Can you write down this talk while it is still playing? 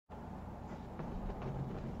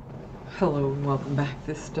Hello and welcome back.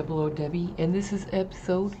 This is Double O Debbie, and this is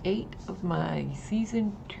episode 8 of my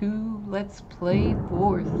season 2 Let's Play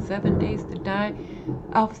for 7 Days to Die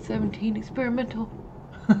Alpha 17 Experimental.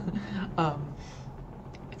 It's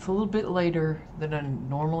a little bit later than I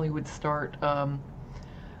normally would start.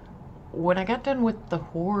 When I got done with the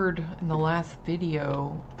Horde in the last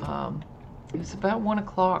video, it was about 1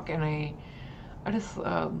 o'clock, and I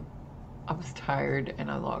was tired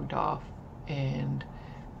and I logged off. And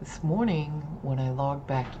this morning, when I logged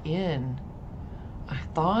back in, I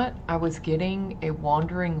thought I was getting a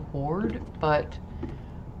wandering horde, but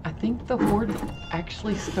I think the horde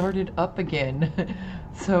actually started up again.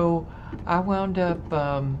 So I wound up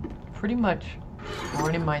pretty much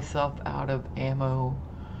running myself out of ammo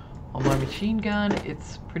on my machine gun.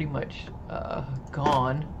 It's pretty much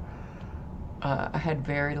gone. I had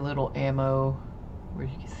very little ammo. Where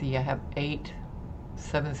you can see I have 8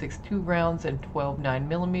 7.62 rounds and 12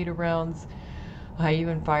 9mm rounds. I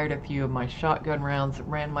even fired a few of my shotgun rounds,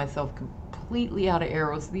 ran myself completely out of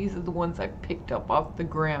arrows. These are the ones I picked up off the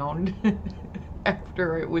ground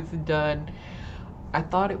after it was done. I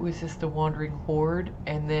thought it was just a wandering horde,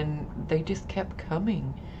 and then they just kept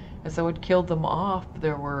coming. As I would kill them off,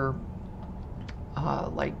 there were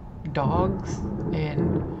like dogs,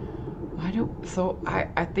 and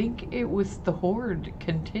I think it was the horde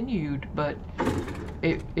continued, but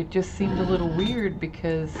it just seemed a little weird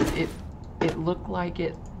because it looked like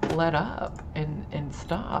it let up and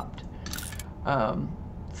stopped.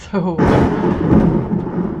 So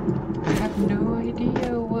I have no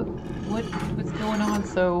idea what was going on.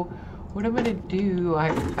 So what I'm gonna do, I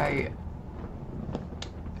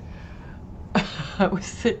was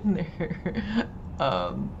sitting there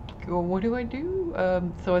going, what do I do?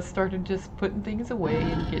 So I started just putting things away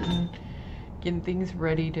and getting things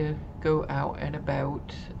ready to go out and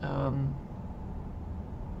about.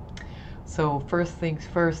 So first things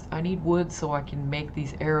first, I need wood so I can make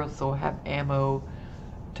these arrows so I have ammo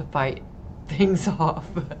to fight things off.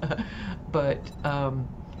 But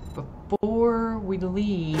before we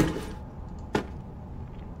leave,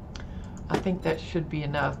 I think that should be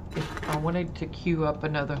enough. If I wanted to queue up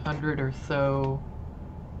another 100 or so,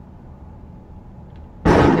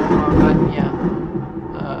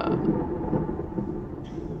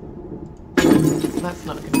 that's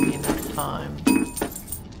not going to be enough time.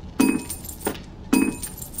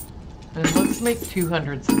 And let's make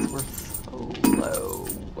 200 since we're so low.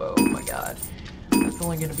 Whoa, my god. That's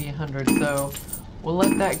only going to be 100, so we'll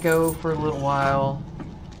let that go for a little while.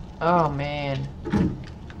 Oh, man.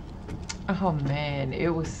 Oh, man. It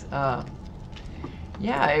was,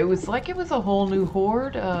 yeah, it was like it was a whole new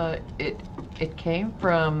horde. It came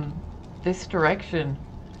from this direction.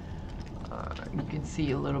 You can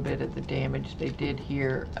see a little bit of the damage they did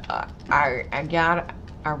here. I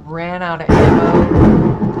ran out of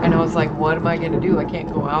ammo, and I was like, what am I gonna do? I can't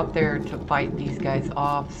go out there to fight these guys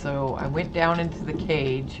off. So I went down into the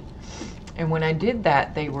cage, and when I did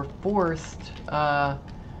that, they were forced.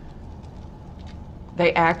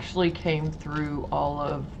 They actually came through all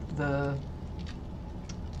of the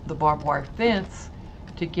barbed wire fence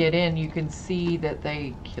to get in. You can see that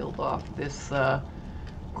they killed off this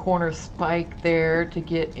corner spike there to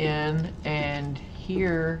get in, and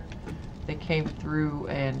here they came through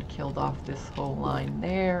and killed off this whole line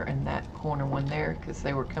there and that corner one there, because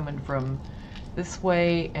they were coming from this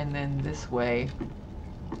way and then this way.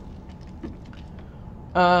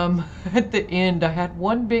 At the end, I had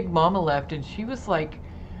one big mama left, and she was like,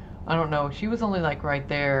 I don't know, she was only like right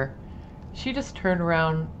there. She just turned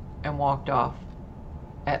around and walked off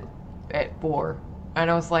at 4, and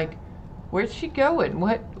I was like, where's she going?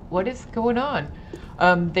 What is going on?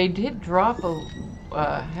 They did drop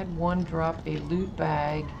had one drop a loot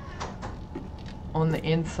bag on the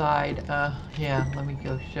inside. Yeah, let me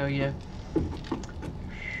go show you.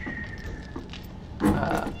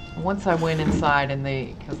 Once I went inside, and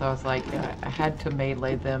because I was like, I had to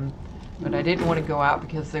melee them, but I didn't want to go out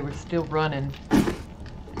because they were still running.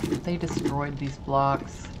 They destroyed these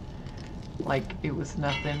blocks like it was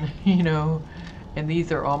nothing, you know, and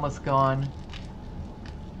these are almost gone.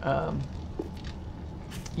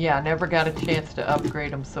 Yeah, I never got a chance to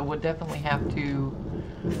upgrade them, so we'll definitely have to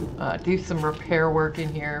do some repair work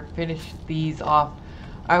in here, finish these off.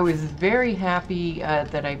 I was very happy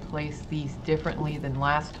that I placed these differently than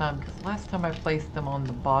last time, because last time I placed them on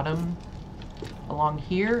the bottom along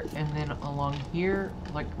here, and then along here,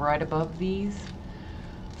 like right above these,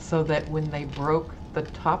 so that when they broke the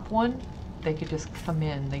top one, they could just come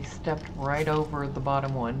in. They stepped right over the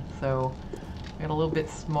bottom one, so got a little bit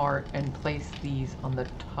smart and placed these on the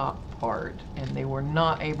top part, and they were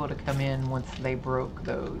not able to come in once they broke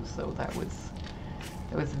those. So that was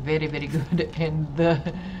very, very good, and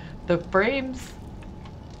the frames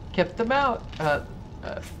kept them out.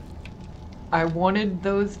 I wanted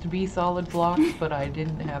those to be solid blocks, but I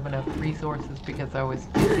didn't have enough resources because I was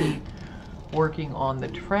busy working on the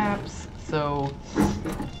traps. So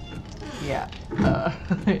yeah,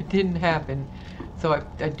 it didn't happen. So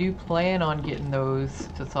I do plan on getting those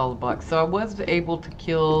to solid blocks. So I was able to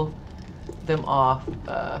kill them off,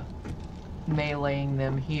 meleeing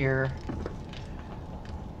them here.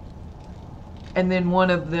 And then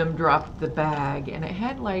one of them dropped the bag, and it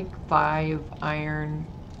had like 5 iron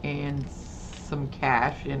and some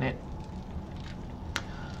cash in it.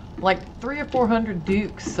 Like 300 or 400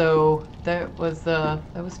 dukes, so that was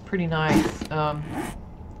pretty nice.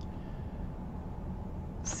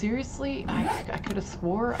 Seriously, I could have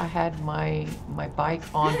swore I had my bike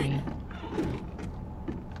on me.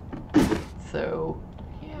 So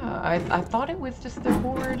yeah, I thought it was just a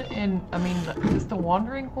horde, and I mean just a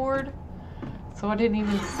wandering horde. So I didn't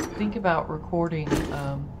even think about recording.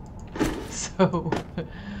 So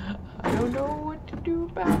I don't know what to do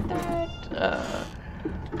about that.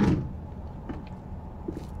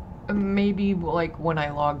 Maybe like when I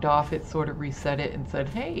logged off, it sort of reset it and said,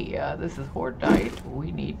 hey, this is Horde Night.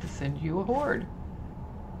 We need to send you a horde.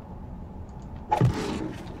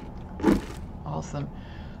 Awesome.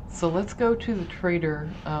 So let's go to the trader.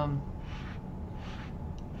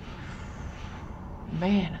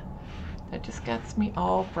 Man, that just got me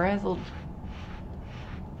all frazzled.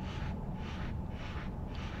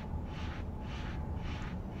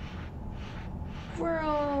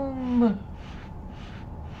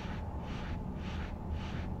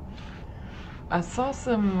 I saw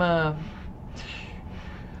some,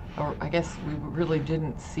 or I guess we really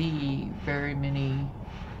didn't see very many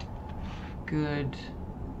good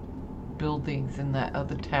buildings in that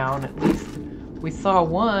other town. At least we saw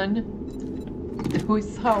one. We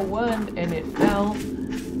saw one and it fell.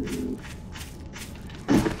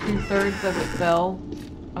 2/3 of it fell.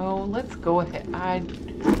 Oh, let's go ahead. I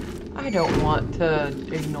don't want to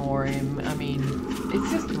ignore him. I mean, it's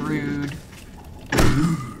just rude.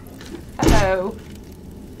 Hello.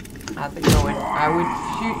 How's it going? I would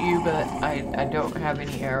shoot you, but I don't have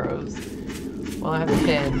any arrows. Well, I have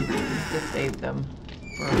 10 to save them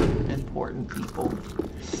for important people.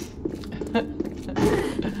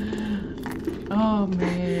 Oh,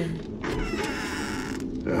 man.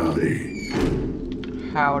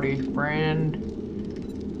 Howdy. Howdy, friend.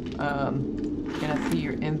 Can I see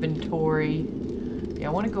your inventory? Yeah,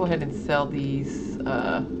 I want to go ahead and sell these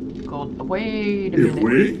gold. Wait a minute. If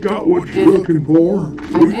we ain't got what you're looking for,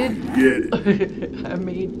 we can get it.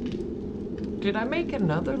 Did I make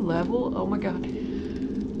another level? Oh my god.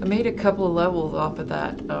 I made a couple of levels off of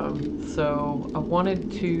that. So I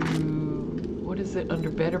wanted to, what is it, under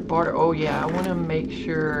better barter? Oh yeah, I want to make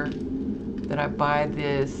sure that I buy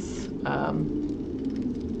this.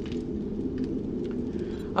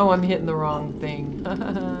 Oh, I'm hitting the wrong thing.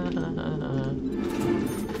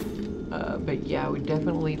 But yeah, I would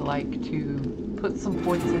definitely like to put some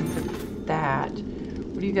points into that.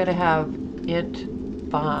 What do you gotta have? Int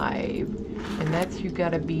 5. And that's, you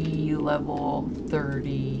gotta be level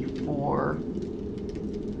 34.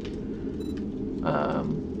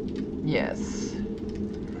 Yes.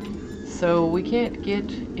 So we can't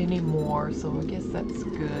get any more, so I guess that's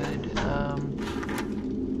good.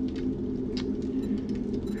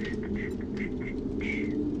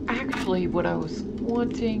 Actually, what I was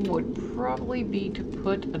wanting would probably be to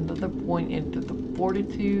put another point into the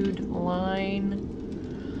fortitude line.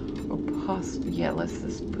 Or possibly, yeah, let's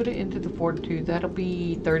just put it into the fortitude. That'll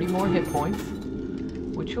be 30 more hit points,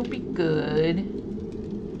 which will be good.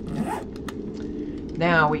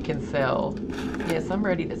 Now we can sell. Yes, I'm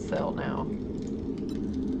ready to sell now.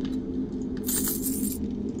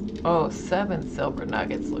 Oh, 7 silver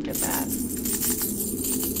nuggets, look at that.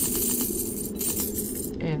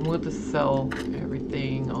 And we'll just sell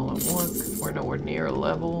everything all at once because we're nowhere near a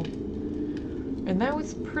level. And that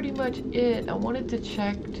was pretty much it. I wanted to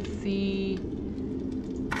check to see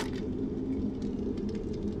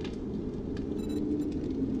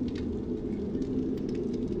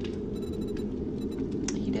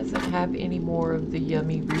he doesn't have any more of the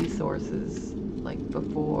yummy resources like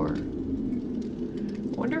before. I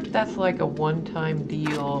wonder if that's like a one-time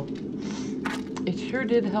deal. It sure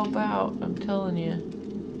did help out, I'm telling you.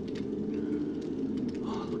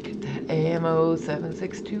 Ammo,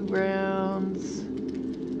 7.62 rounds.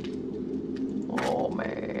 Oh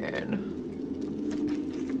man.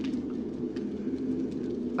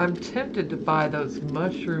 I'm tempted to buy those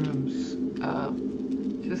mushrooms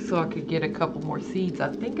just so I could get a couple more seeds.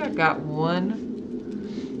 I think I got one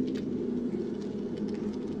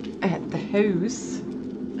at the house.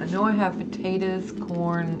 I know I have potatoes,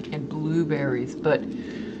 corn, and blueberries, but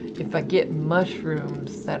if I get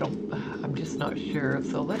mushrooms, I'm just not sure.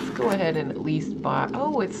 So let's go ahead and at least buy,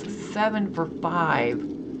 oh, it's 7 for 5.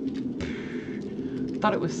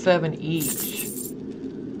 Thought it was 7 each.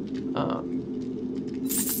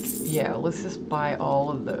 Yeah, let's just buy all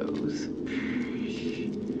of those.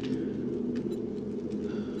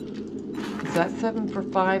 Is that 7 for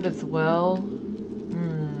 5 as well?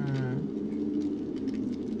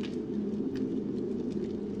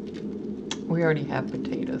 We already have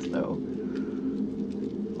potatoes though.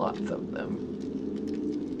 Lots of them.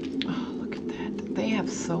 Oh, look at that. They have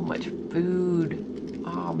so much food.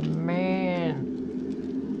 Oh man.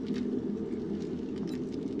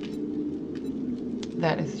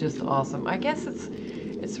 That is just awesome. I guess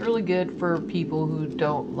it's really good for people who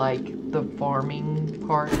don't like the farming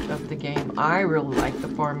part of the game. I really like the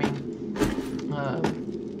farming.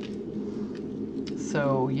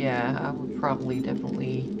 So yeah, I would probably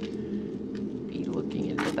definitely be looking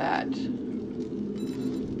into that.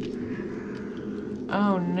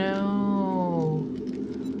 Oh no.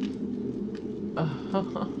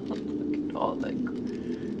 Look at all that.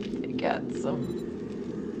 They got some.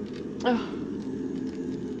 Oh.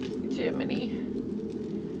 Jiminy.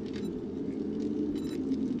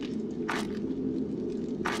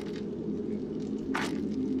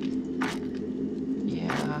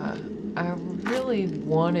 Yeah, I really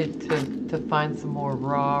wanted to find some more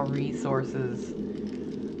raw resources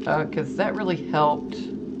because that really helped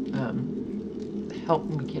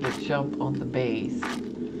me get a jump on the base.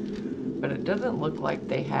 But it doesn't look like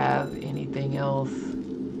they have anything else.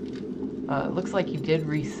 It looks like he did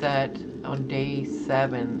reset on day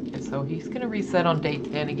 7, and so he's gonna reset on day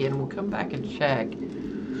 10 again. We'll come back and check.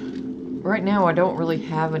 Right now I don't really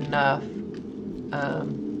have enough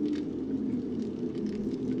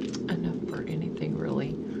for anything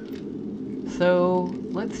really, so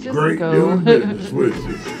let's just Great go. doing business with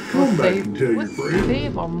you. Come back and tell your friends.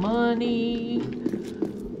 Save our money.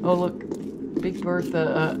 Oh look, Big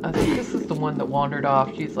Bertha, I think this is the one that wandered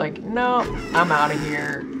off. She's like, no, I'm out of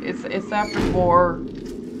here. It's after 4.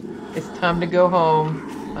 It's time to go home.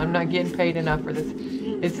 I'm not getting paid enough for this.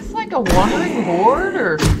 Is this like a wandering horde,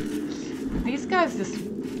 or these guys just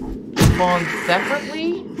spawn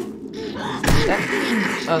separately? That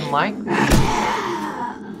seems unlikely.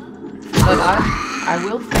 But I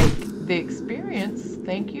will take the experience.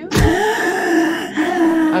 Thank you.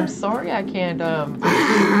 I'm sorry I can't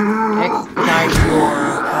expedite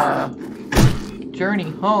your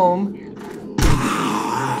journey home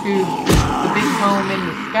to the big home in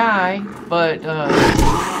the sky, but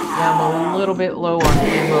yeah, I'm a little bit low on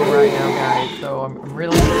ammo right now, guys, so I'm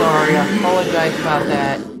really sorry. I apologize about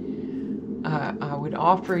that. I would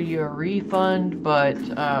offer you a refund, but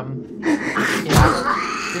yeah,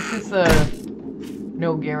 this is a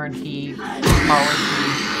no guarantee policy.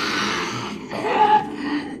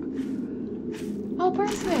 Oh,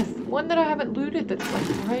 Bird's one that I haven't looted that's like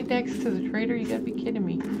right next to the trader. You gotta be kidding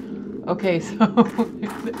me. Okay, so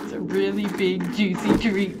that's a really big juicy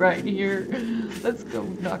treat right here. Let's go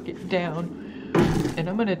knock it down. And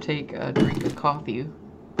I'm gonna take a drink of coffee.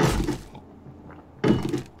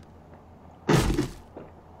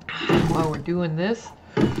 While we're doing this.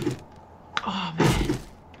 Oh man.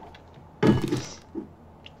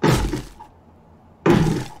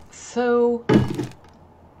 So,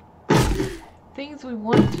 things we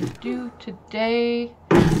want to do today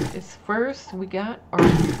is first we got our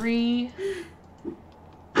tree.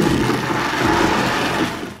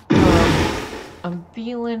 I'm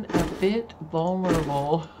feeling a bit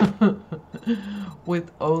vulnerable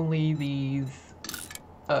with only these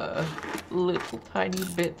little tiny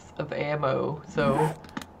bits of ammo. So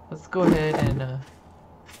let's go ahead and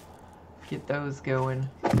get those going.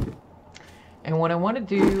 And what I want to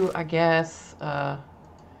do, I guess, I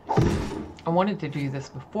wanted to do this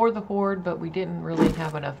before the horde, but we didn't really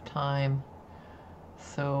have enough time.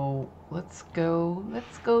 So let's go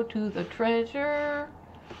to the treasure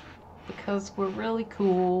because we're really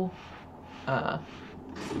cool.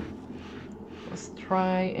 Let's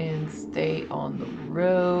try and stay on the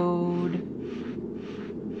road.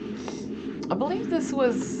 I believe this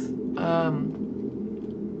was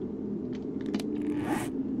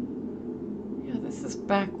this is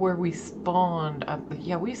back where we spawned.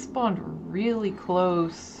 Yeah, we spawned really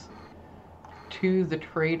close to the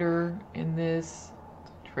trader in this.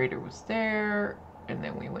 The trader was there, and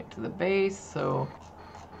then we went to the base, so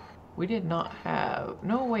We did not have...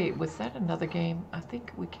 No, wait, was that another game? I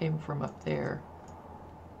think we came from up there.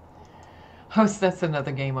 Oh, so that's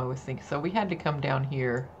another game I was thinking. So we had to come down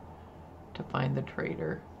here to find the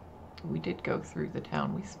trader. We did go through the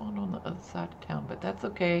town. We spawned on the other side of town, but that's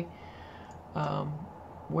okay.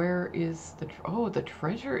 Where is the... Oh, the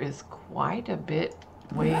treasure is quite a bit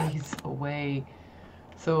ways away.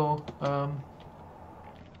 So, oh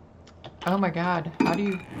my god, how do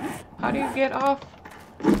you get off?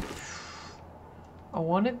 I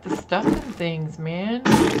wanted the stuff and things, man.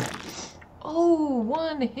 Oh,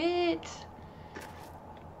 one hit!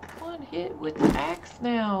 One hit with the axe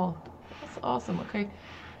now. That's awesome. Okay,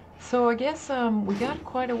 so I guess we got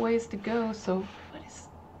quite a ways to go. So what is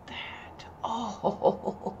that?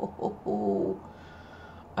 Oh,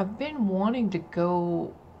 I've been wanting to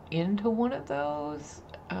go into one of those.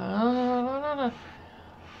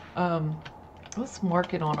 Let's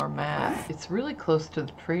mark it on our map. It's really close to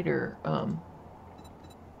the trader.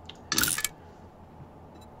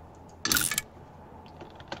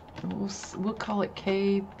 We'll call it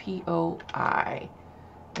KPOI,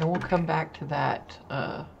 and we'll come back to that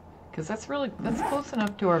because that's close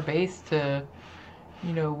enough to our base to,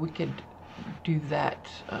 you know, we could do that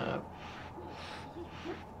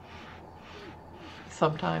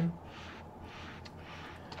sometime.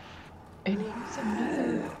 And here's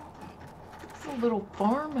another. It's a little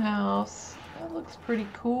farmhouse. That looks pretty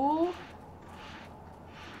cool.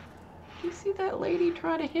 Do you see that lady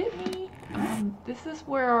try to hit me? This is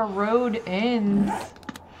where our road ends.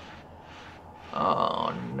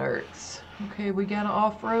 Oh, nerds. Okay, we gotta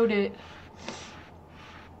off-road it.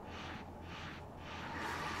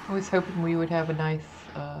 I was hoping we would have a nice,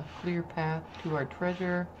 clear path to our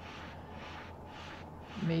treasure.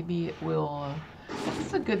 Maybe it will...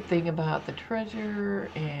 That's a good thing about the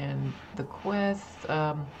treasure and the quests.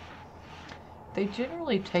 They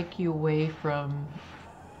generally take you away from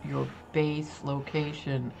your base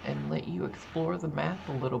location and let you explore the map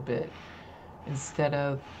a little bit instead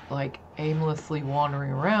of like aimlessly wandering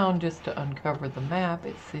around just to uncover the map.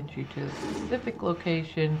 It sends you to a specific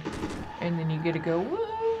location and then you get to go,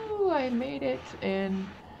 woo, I made it, and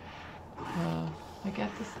I got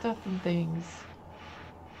the stuff and things.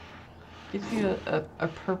 Gives you a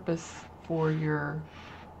purpose for your...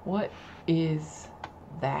 What is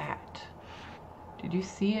that? Did you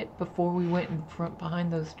see it before we went in front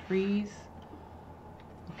behind those trees?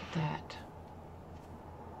 Look at that.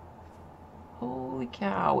 Holy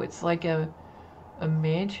cow, it's like a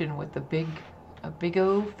mansion with a big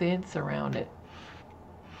old fence around it.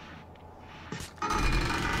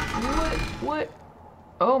 What?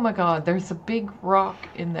 Oh my god, there's a big rock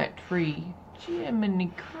in that tree.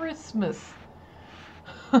 Jiminy Christmas.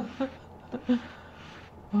 Okay.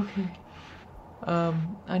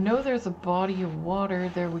 I know there's a body of water.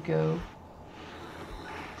 There we go.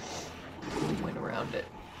 We went around it.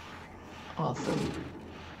 Awesome.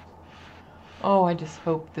 Oh, I just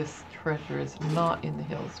hope this treasure is not in the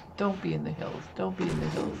hills. Don't be in the hills. Don't be in the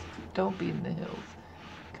hills. Don't be in the hills.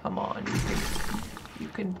 Come on. You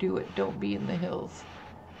can do it. Don't be in the hills.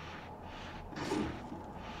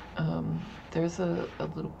 There's a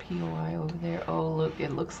little POI over there. Oh, look.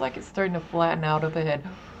 It looks like it's starting to flatten out up ahead.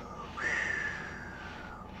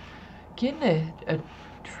 Getting a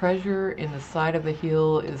treasure in the side of a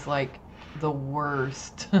hill is like the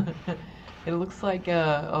worst. It looks like,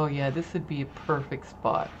 oh yeah, this would be a perfect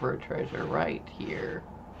spot for a treasure right here.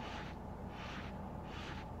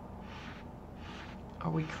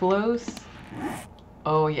 Are we close?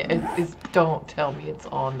 Oh yeah, don't tell me it's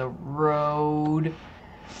on the road.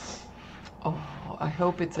 Oh, I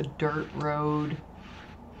hope it's a dirt road.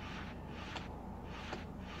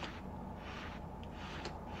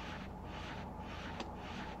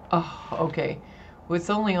 Oh, okay. Well, it's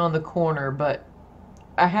only on the corner, but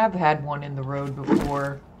I have had one in the road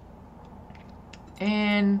before.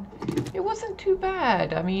 And it wasn't too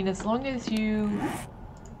bad. I mean, as long as you're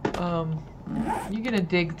gonna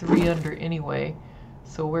dig 3 under anyway.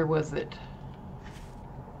 So where was it?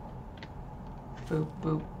 Boop,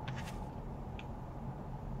 boop.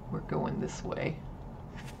 We're going this way.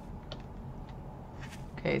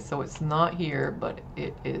 Okay, so it's not here, but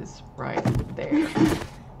it is right there.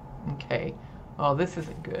 Okay. Oh, this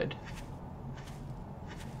isn't good.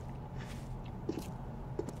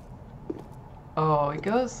 Oh, it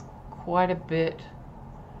goes quite a bit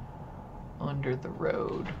under the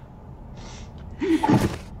road.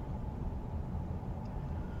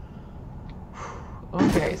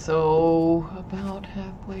 Okay, so about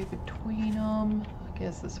halfway between them. I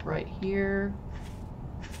guess it's right here.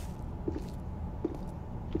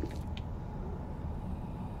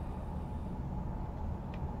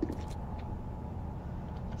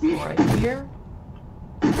 right here.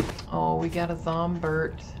 Oh, we got a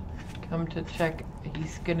Zombert come to check.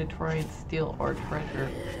 He's gonna try and steal our treasure.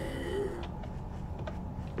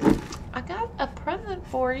 I got a present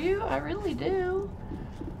for you. I really do.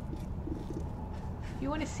 You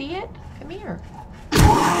want to see it? Come here.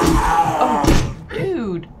 Oh,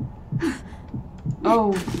 dude.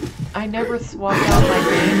 Oh, I never swapped out my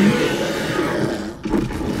bandages.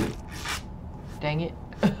 Dang it.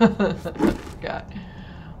 God.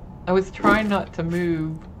 I was trying not to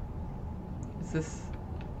move. Is this...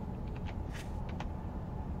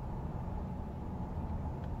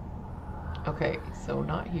 Okay, so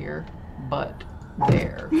not here, but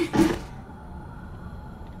there.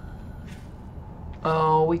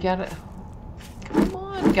 Oh, we gotta... Come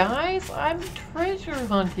on, guys. I'm treasure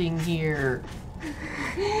hunting here.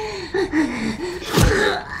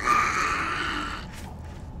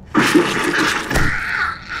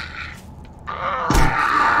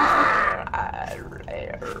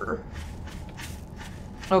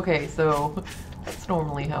 Okay, so that's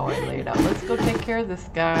normally how I lay it out. Let's go take care of this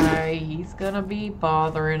guy. He's gonna be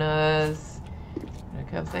bothering us. I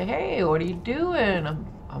come say, hey, what are you doing?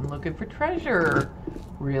 I'm looking for treasure.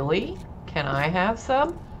 Really? Can I have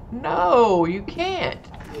some? No, you can't.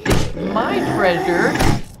 It's my treasure.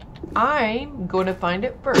 I'm gonna find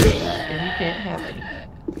it first, and you can't have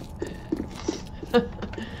any.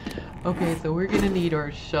 Okay, so we're gonna need our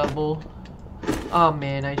shovel. Oh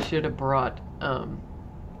man, I should have brought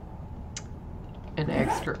an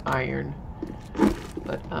extra iron,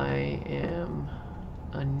 but I am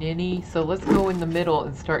a ninny. So let's go in the middle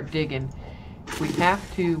and start digging. If we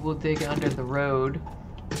have to, we'll dig under the road.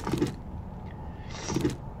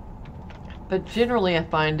 But generally I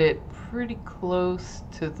find it pretty close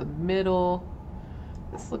to the middle.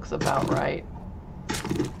 This looks about right.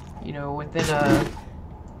 You know, within a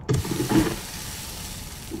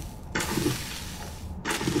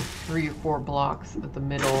 3 or 4 blocks at the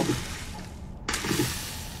middle.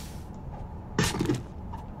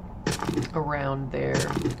 Around there.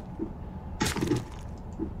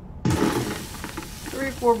 3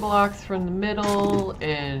 or 4 blocks from the middle,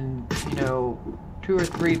 and you know, 2 or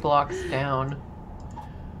 3 blocks down.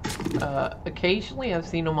 Occasionally I've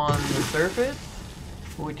seen them on the surface,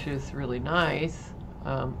 which is really nice.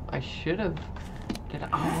 I should have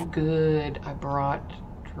oh good, I brought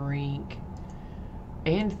drink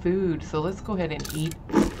and food, so let's go ahead and eat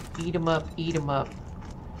them up.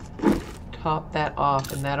 Top that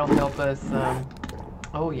off, and that'll help us.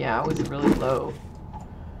 Oh yeah, I was really low.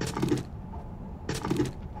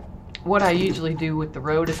 What I usually do with the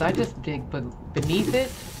road is I just dig beneath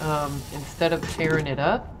it instead of tearing it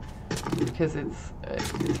up, because it's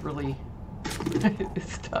really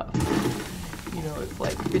it's tough. You know, it's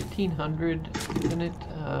like 1,500, isn't it?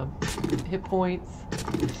 Hit points.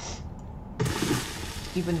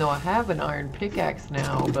 Even though I have an iron pickaxe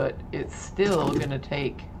now, but it's still gonna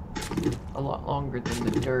take a lot longer than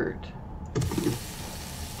the dirt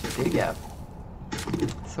to dig up.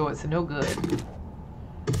 So it's no good.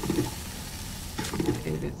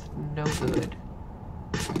 It is no good.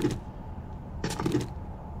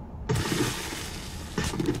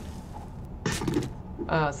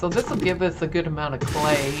 So this will give us a good amount of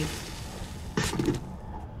clay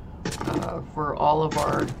for all of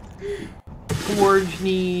our forge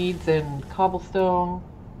needs and cobblestone.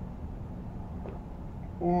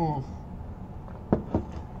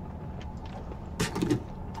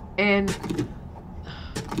 And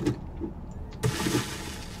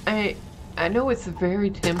I know it's very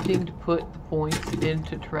tempting to put the points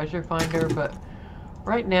into Treasure Finder, but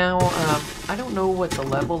right now I don't know what the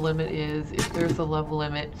level limit is, if there's a level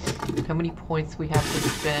limit, how many points we have to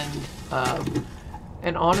spend,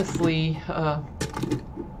 and honestly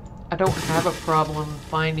I don't have a problem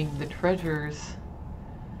finding the treasures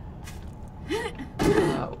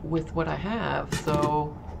with what I have,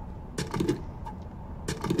 so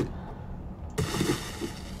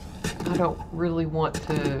I don't really want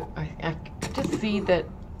to. I just see that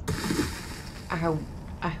I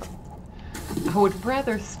would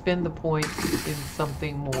rather spend the points in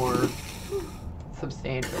something more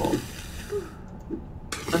substantial.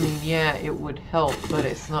 I mean, yeah, it would help, but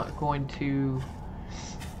it's not going to.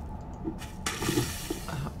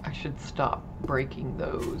 I should stop breaking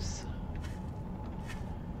those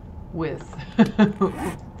with my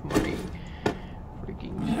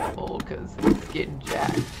freaking shovel, because it's getting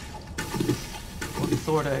jacked. We'll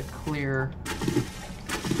sort of clear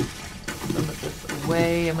some of this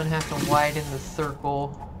away. I'm going to have to widen the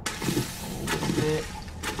circle a little bit,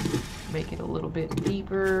 make it a little bit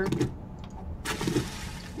deeper.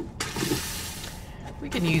 we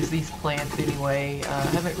can use these plants anyway. I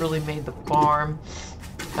haven't really made the farm,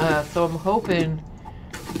 so I'm hoping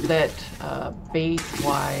that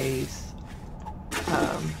base-wise,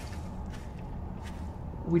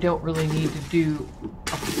 we don't really need to do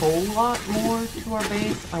a whole lot more to our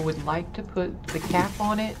base. I would like to put the cap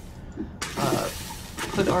on it,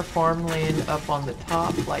 put our farmland up on the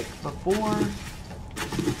top like before.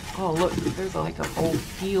 Oh look, there's like a whole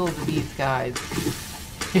field of these guys.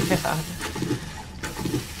 Yeah.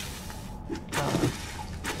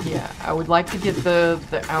 Yeah, I would like to get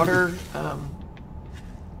the outer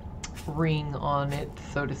ring on it,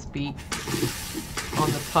 so to speak,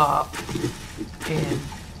 on the top, and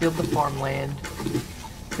build the farmland.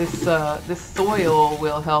 This soil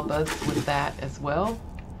will help us with that as well,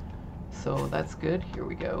 so that's good. Here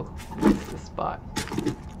we go. This is the spot.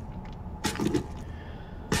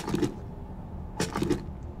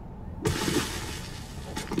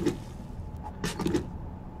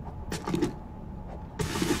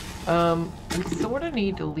 We sort of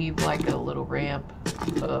need to leave like a little ramp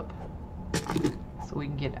up so we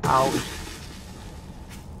can get out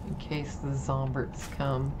in case the zombies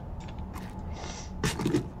come.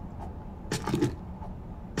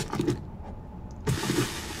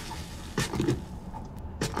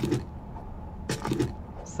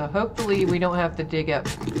 So hopefully we don't have to dig up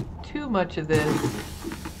too much of this,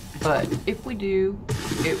 but if we do,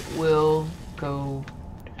 it will go,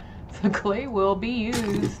 the clay will be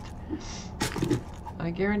used. I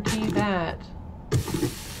guarantee that.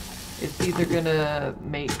 It's either gonna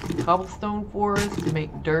make cobblestone for us,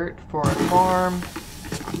 make dirt for our farm,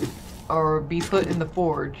 or be put in the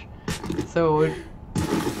forge. So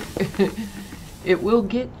it will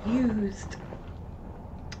get used.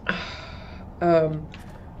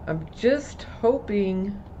 I'm just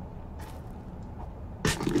hoping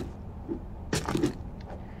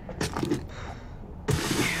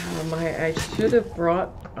I should have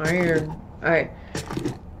brought iron. I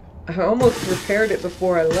almost repaired it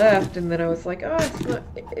before I left, and then I was like, oh,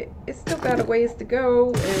 it's still got a ways to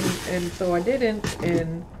go, and so I didn't,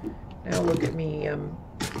 and now look at me.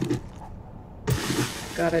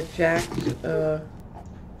 Got a jacked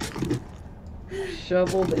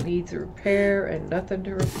shovel that needs a repair and nothing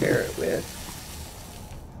to repair it with.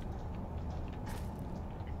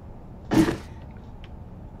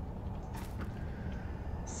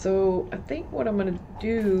 So I think what I'm gonna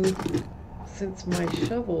do, since my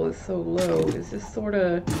shovel is so low, is just sort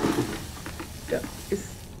of,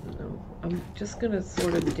 I'm just gonna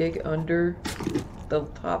sort of dig under the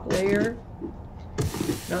top layer.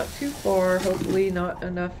 Not too far, hopefully not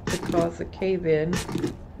enough to cause a cave-in.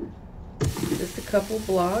 Just a couple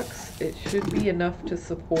blocks. It should be enough to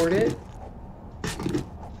support it.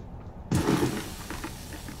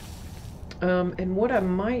 And what I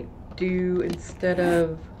might do instead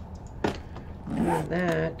of doing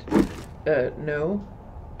that, no.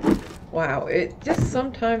 Wow, it just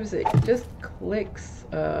sometimes it just clicks.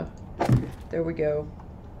 There we go.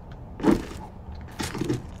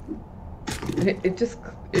 It just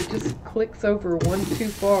clicks over one too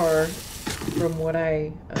far from what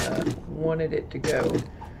I wanted it to go.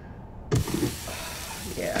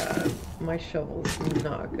 Yeah, my shovel's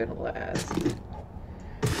not gonna last.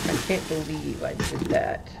 I can't believe I did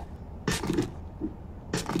that.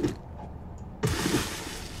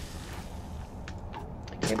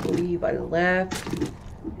 I can't believe I left.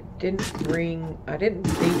 It didn't bring, I didn't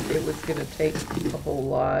think it was gonna take a whole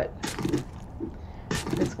lot.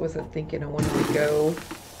 I just wasn't thinking I wanted to go.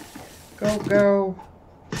 Go.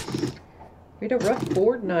 We had a rough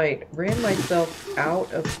board night. Ran myself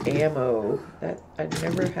out of ammo. I'd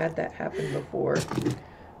never had that happen before.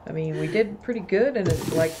 I mean, we did pretty good, and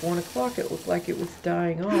at like 1 o'clock, it looked like it was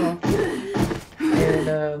dying off.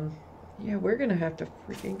 And, yeah, we're gonna have to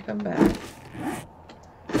freaking come back.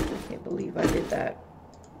 I can't believe I did that.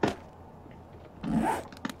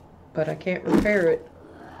 But I can't repair it.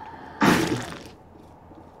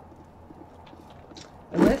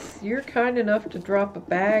 Unless you're kind enough to drop a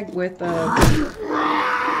bag with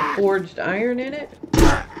forged iron in it.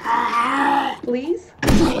 Please?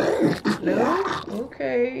 No?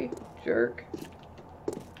 Okay, jerk.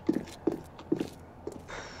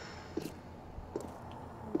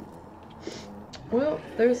 Well,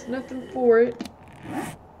 there's nothing for it.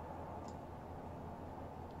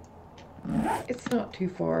 It's not too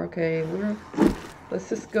far, okay. Let's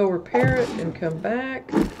just go repair it and come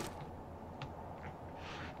back.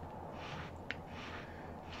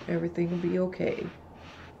 Everything will be okay.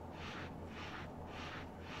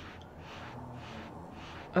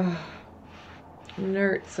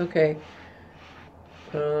 Nerds, okay.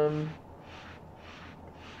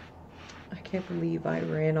 I can't believe I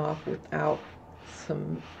ran off without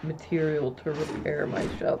some material to repair my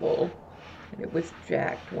shovel. And it was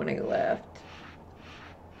jacked when I left.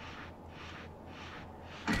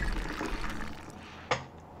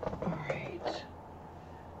 Alright.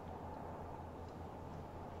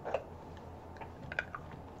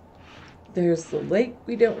 There's the lake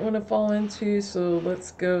we don't want to fall into, so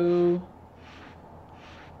let's go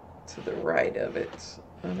to the right of it.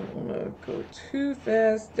 I don't want to go too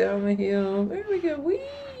fast down the hill. There we go. Whee!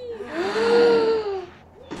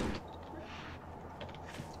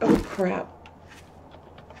 Oh, crap.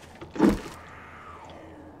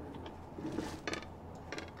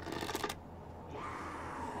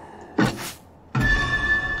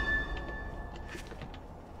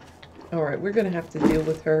 All right, we're going to have to deal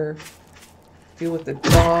with her. Deal with the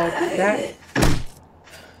dog. That...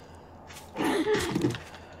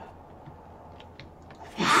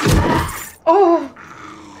 Oh!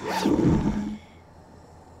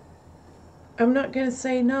 I'm not going to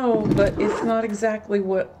say no, but it's not exactly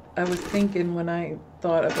what I was thinking when I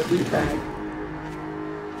thought of a loot bag.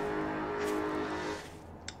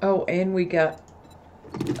 Oh, and we got...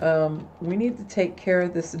 we need to take care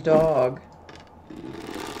of this dog.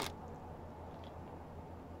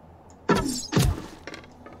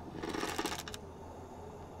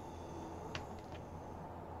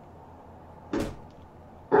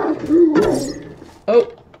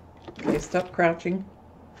 Oh, okay, stop crouching.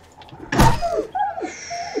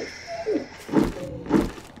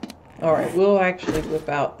 All right, we'll actually whip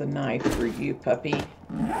out the knife for you, puppy.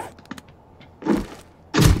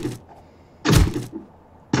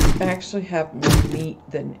 I actually have more meat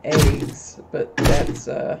than eggs, but that's,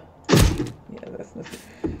 yeah, that's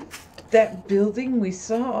nothing. That building we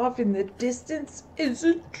saw off in the distance is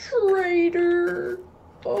a traitor.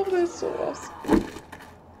 Oh, that's so awesome.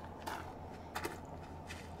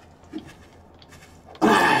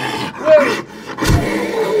 Whoa.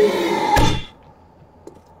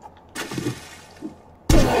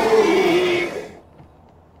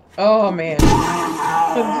 Oh man,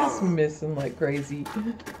 I'm just missing like crazy.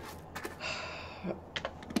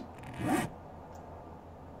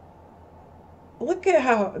 Look at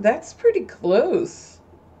how, that's pretty close.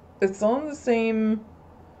 It's on the same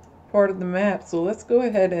part of the map, so let's go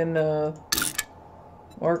ahead and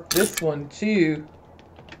mark this one too.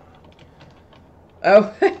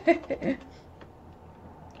 Oh.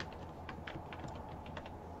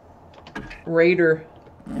 Raider.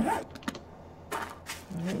 I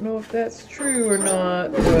don't know if that's true or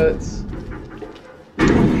not, but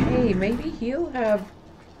hey, maybe he'll have...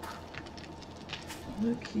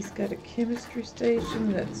 Look, he's got a chemistry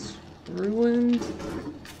station that's ruined.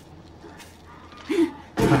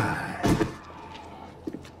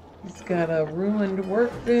 He's got a ruined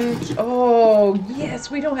workbench. Oh,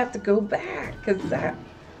 yes, we don't have to go back because that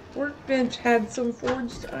workbench had some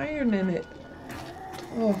forged iron in it.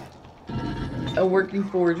 Oh, a working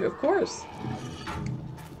forge, of course.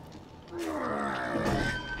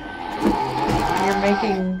 You're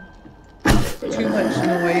making too much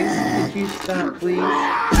noise. Could you stop, please?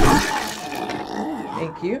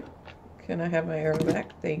 Thank you. Can I have my arrow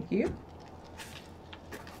back? Thank you.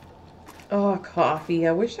 Oh, coffee.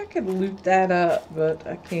 I wish I could loot that up, but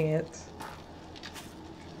I can't.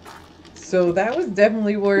 So that was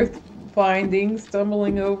definitely worth finding,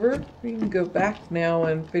 stumbling over. We can go back now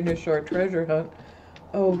and finish our treasure hunt.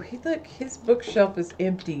 Oh, look, his bookshelf is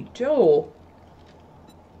empty. Joel.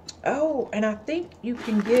 Oh, and I think you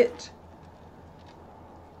can get...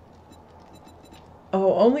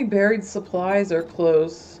 Oh, only buried supplies are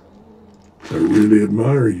close. I really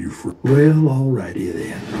admire you for... Well, alrighty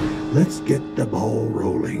then. Let's get the ball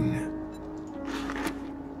rolling.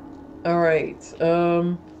 Alright,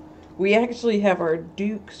 we actually have our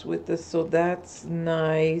dukes with us, so that's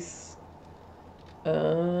nice.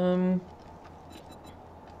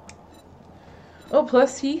 Oh,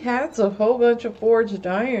 plus he has a whole bunch of forged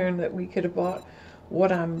iron that we could have bought.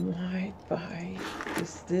 What I might buy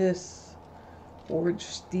is this. Forged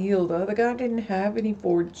steel. The other guy didn't have any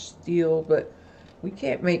forged steel, but we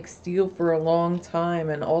can't make steel for a long time,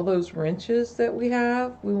 and all those wrenches that we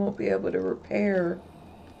have, we won't be able to repair.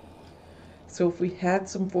 So if we had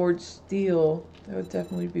some forged steel, that would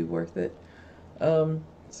definitely be worth it. So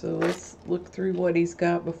let's look through what he's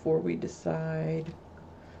got before we decide.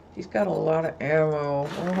 He's got a lot of ammo.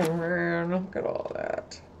 Oh man, look at all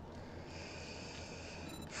that.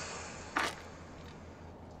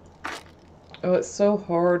 Oh, it's so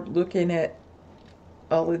hard looking at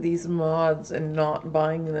all of these mods and not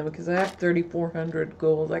buying them because I have 3,400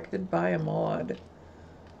 gold. I could buy a mod.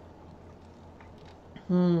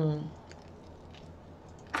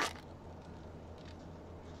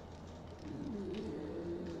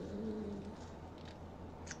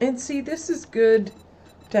 And see, this is good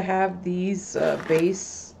to have these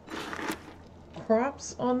base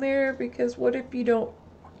crops on there, because what if you don't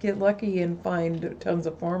get lucky and find tons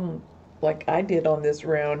of farm like I did on this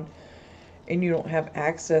round, and you don't have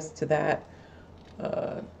access to that?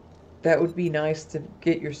 That would be nice to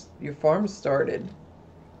get your farm started.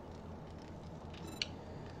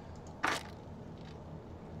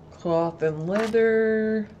 Cloth and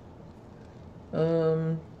leather.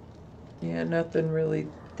 Yeah, nothing really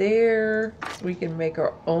there. So we can make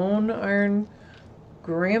our own iron.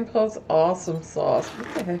 Grandpa's awesome sauce.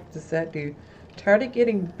 What the heck does that do? Tired of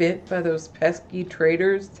getting bit by those pesky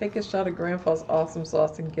traders? Take a shot of Grandpa's awesome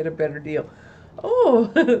sauce and get a better deal. Oh,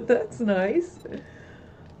 that's nice.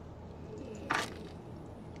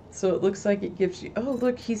 So it looks like it gives you, oh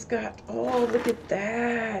look, he's got, oh look at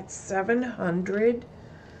that, 700.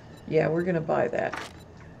 Yeah, we're gonna buy that.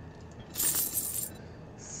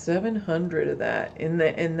 700 of that, and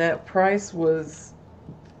that price was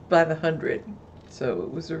by the 100, so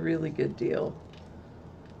it was a really good deal.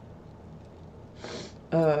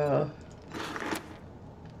 I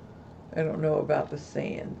don't know about the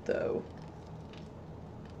sand though.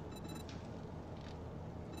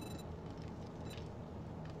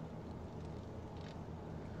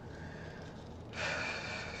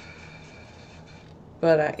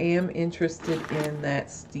 But I am interested in that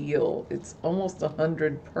steel. It's almost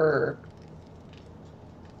 100 per.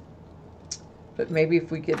 But maybe if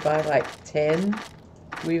we could buy like 10,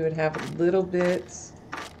 we would have a little bit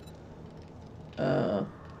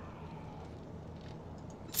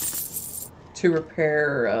to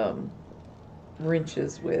repair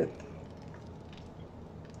wrenches with.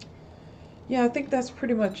 Yeah, I think that's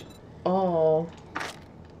pretty much all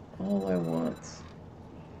I want.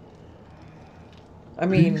 I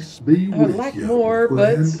mean, I would like more,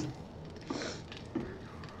 but...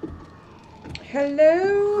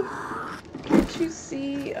 Hello? Can't you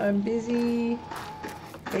see I'm busy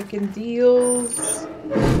making deals?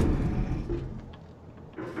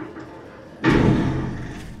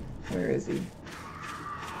 Where is he?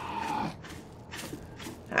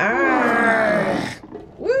 Ah!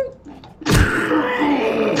 Woo!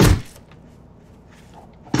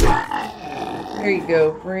 There you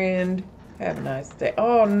go, friend. Have a nice day.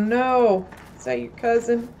 Oh no! Is that your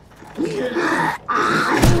cousin?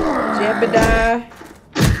 Jebediah.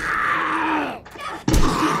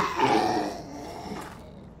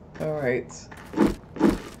 Alright.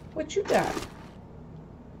 What you got?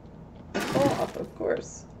 A cloth, of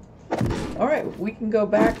course. Alright, we can go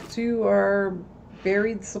back to our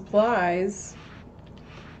buried supplies,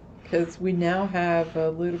 because we now have a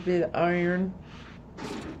little bit of iron.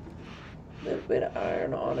 A little bit of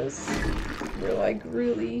iron on us. We're like,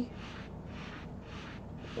 really?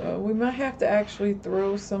 Well, we might have to actually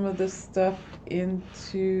throw some of this stuff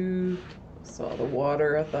into... Saw the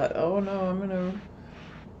water. I thought, oh no, I'm gonna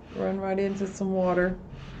run right into some water.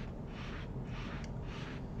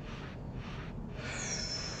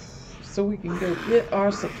 So we can go get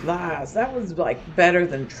our supplies. That was like better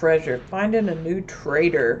than treasure. Finding a new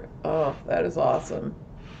trader. Oh, that is awesome.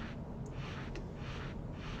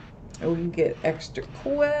 And we can get extra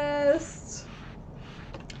quests.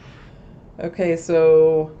 Okay,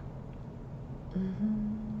 so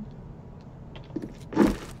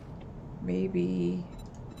maybe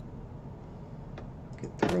I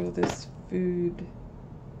could throw this food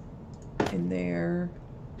in there.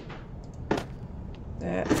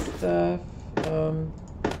 That stuff.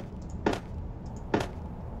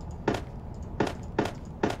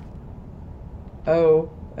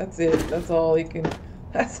 Oh, that's it. That's all he can.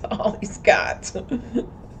 That's all he's got.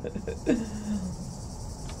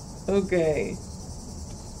 Okay.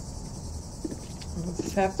 We'll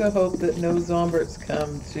just have to hope that no zombies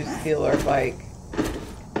come to steal our bike.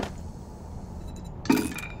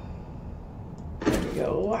 There we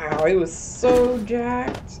go. Wow, it was so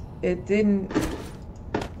jacked. It didn't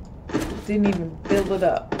even fill it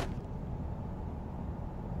up.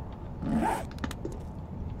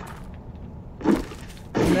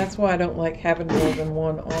 And that's why I don't like having more than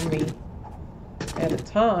one on me at a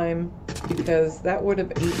time, because that would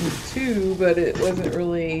have eaten two, but it wasn't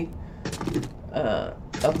really a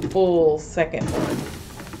full second one.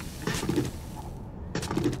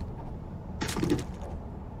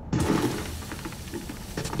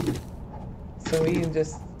 So we can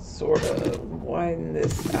just sort of widen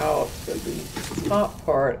this out, so the top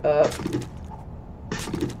part up.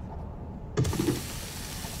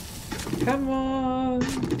 Come on.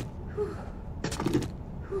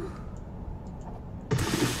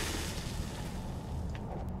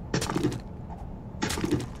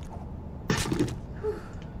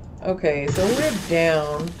 Okay, so we're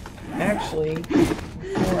down. Actually,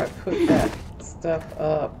 before I put that stuff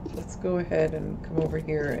up, let's go ahead and come over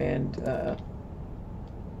here and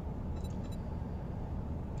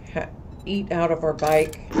eat out of our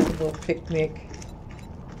bike. Have a little picnic.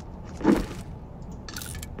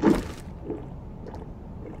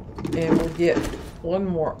 And we'll get one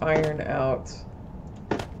more iron out.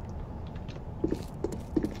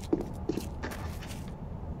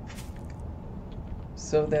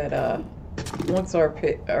 So that once our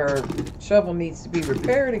shovel needs to be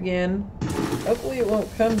repaired again, hopefully it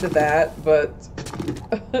won't come to that, but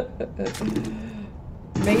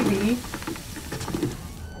maybe.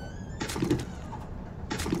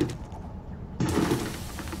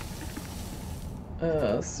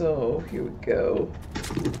 So here we go.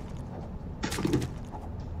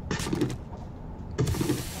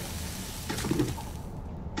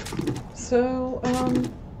 So,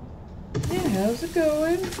 yeah, how's it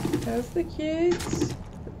going? How's the kids?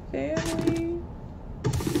 The family?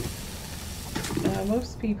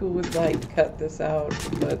 Most people would like cut this out,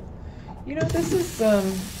 but you know, this is a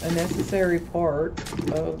necessary part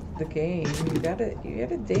of the game. You gotta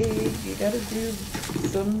dig, you gotta do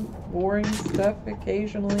some boring stuff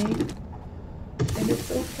occasionally, and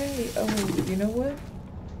it's okay. Oh, you know what?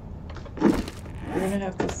 We're gonna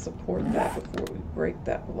have to support that before we break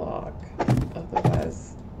that block.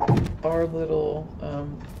 Otherwise, our little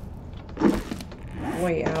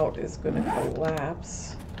way out is gonna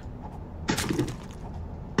collapse.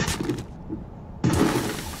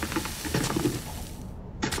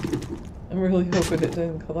 I'm really hoping it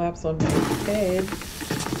doesn't collapse on my head.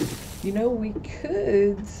 You know, we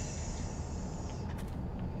could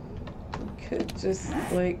just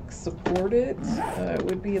like support it. It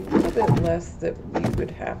would be a little bit less that we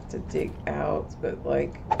would have to dig out, but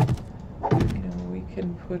like, you know, we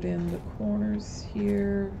can put in the corners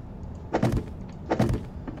here.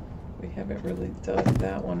 We haven't really dug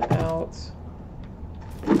that one out.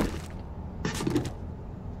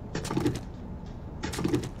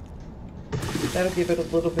 That'll give it a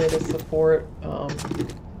little bit of support,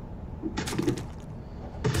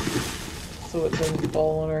 so it doesn't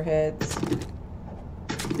fall on our heads.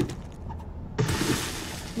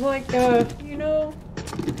 Like, you know,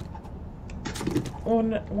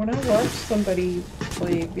 when I watch somebody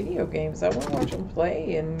play video games, I want to watch them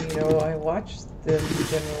play, and, you know, I watch them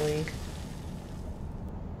generally,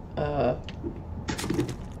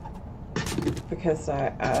 because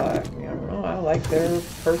I you know, I like their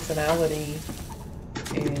personality,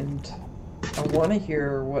 and I want to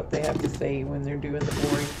hear what they have to say when they're doing the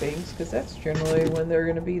boring things, because that's generally when they're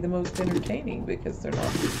going to be the most entertaining, because they're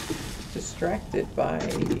not distracted by,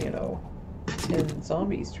 you know, 10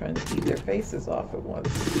 zombies trying to eat their faces off at once.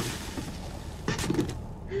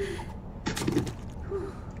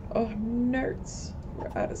 Oh, nerds.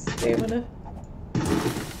 We're out of stamina.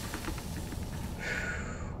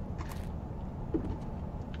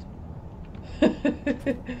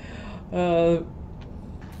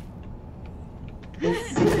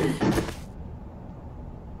 Let's see.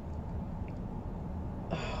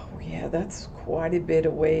 Oh, yeah, that's quite a bit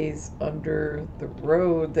of ways under the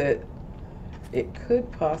road that it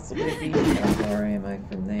could possibly be. How far am I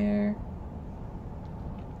from there?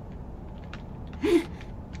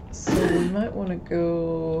 So we might want to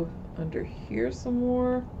go under here some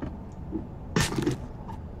more.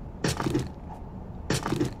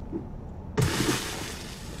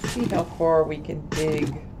 See how far we can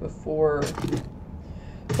dig before.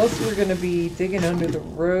 Plus we're going to be digging under the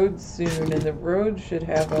road soon, and the road should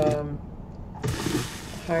have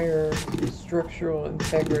higher structural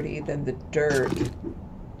integrity than the dirt.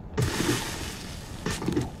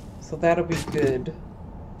 So that'll be good.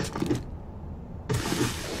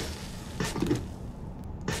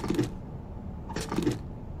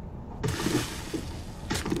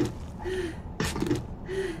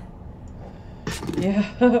 Yeah,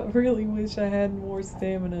 I really wish I had more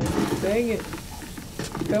stamina. Dang it.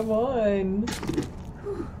 Come on.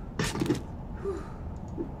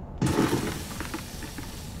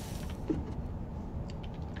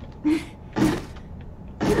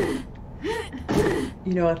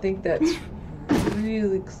 You know, I think that's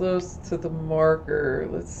really close to the marker.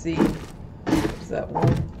 Let's see. Is that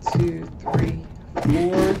 1, 2, 3,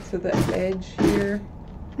 4 to the edge here?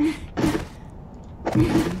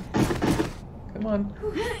 Come on.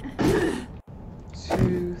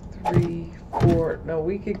 2, 3, 4. No,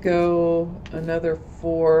 we could go another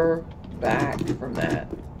 4 back from that.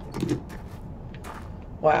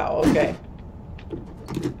 Wow, okay.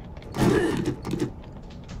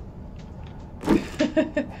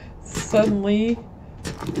 Suddenly,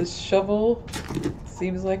 the shovel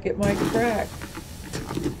seems like it might crack.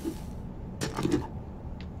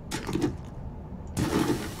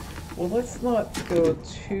 Well, let's not go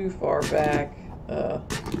too far back.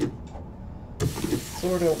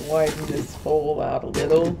 Sort of widen this hole out a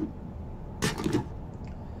little.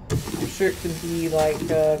 I'm sure it can be like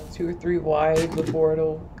 2 or 3 wide before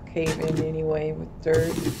it'll cave in anyway with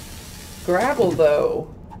dirt. Gravel,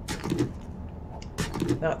 though,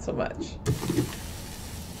 not so much.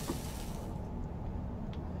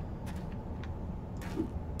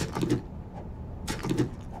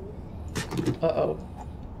 Uh-oh.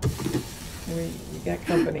 We got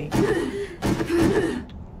company.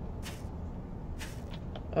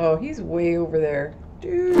 Oh, he's way over there.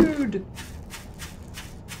 Dude!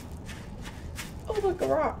 Oh, look, a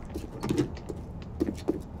rock.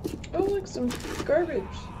 Oh, look, some garbage.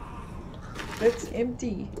 That's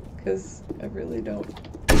empty, because I really don't.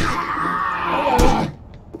 Hello.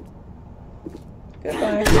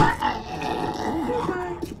 Goodbye. Goodbye.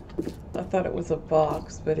 I thought it was a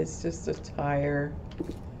box, but it's just a tire.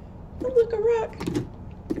 Oh, look, a rock.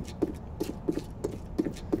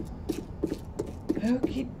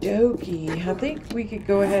 Okie dokie. I think we could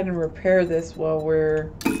go ahead and repair this while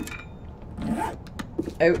we're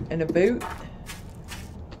out and about.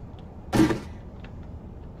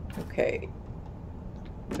 Okay.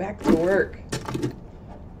 Back to work.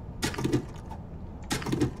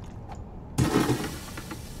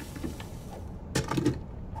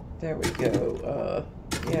 There we go.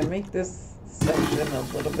 Yeah, make this section a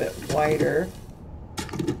little bit wider.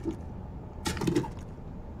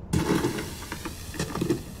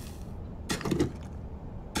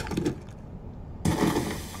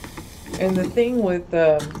 And the thing with,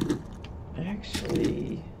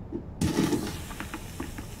 actually,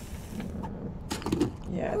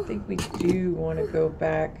 yeah, I think we do want to go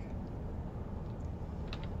back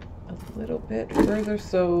a little bit further,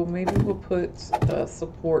 so maybe we'll put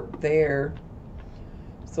support there,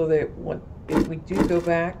 so that if we do go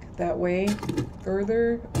back that way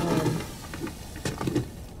further,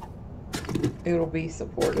 it'll be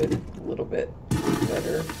supported a little bit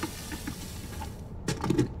better.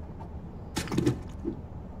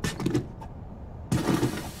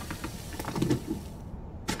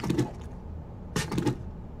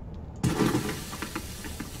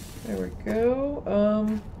 There we go.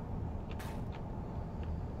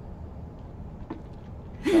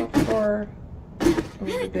 How far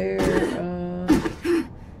over there?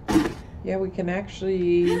 Yeah, we can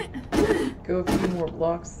actually go a few more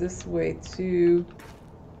blocks this way too.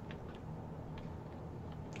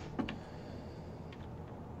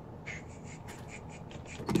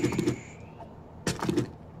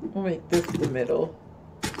 We'll make this the middle.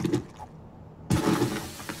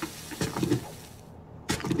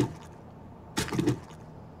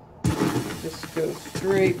 Just go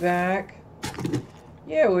straight back.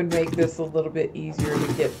 Yeah, it would make this a little bit easier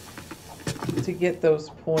to get those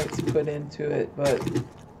points put into it, but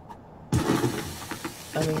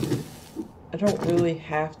I mean, I don't really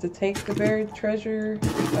have to take the buried treasure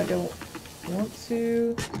if I don't want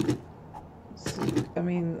to. So, I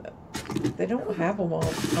mean, they don't have them all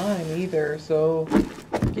the time either, so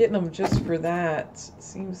getting them just for that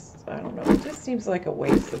seems, I don't know, it just seems like a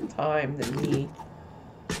waste of time to me.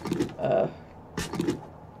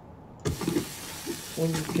 When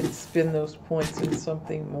you can spend those points in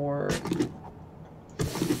something more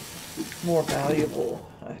valuable.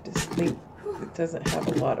 I just think it doesn't have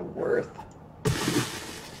a lot of worth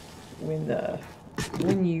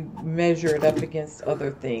when you measure it up against other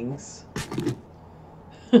things.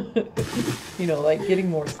 You know, like getting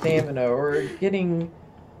more stamina, or getting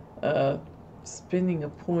spending a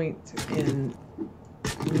point in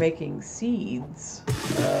making seeds,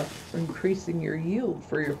 increasing your yield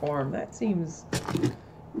for your farm. That seems,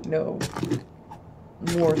 you know,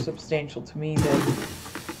 more substantial to me than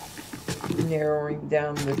narrowing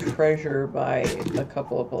down the treasure by a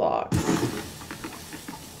couple of blocks.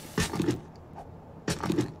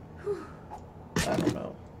 I don't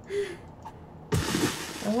know.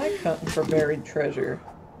 I like hunting for buried treasure.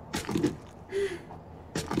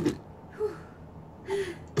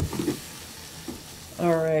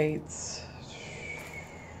 Alright.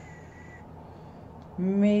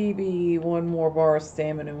 Maybe one more bar of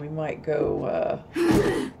stamina and we might go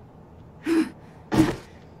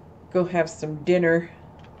have some dinner.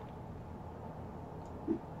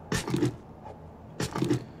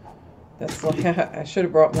 That's like, I should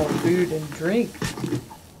have brought more food and drink.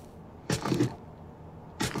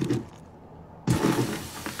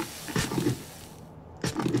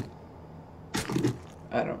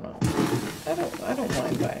 I don't know. I don't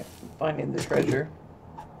mind finding the treasure.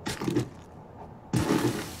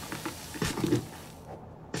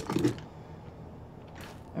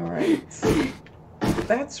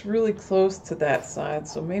 that's really close to that side,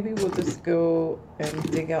 so maybe we'll just go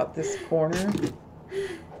and dig out this corner.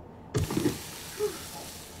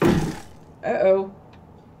 Uh-oh.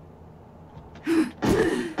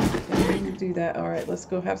 Didn't do that. Alright, let's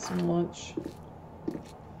go have some lunch.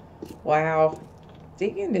 Wow.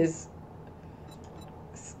 Digging is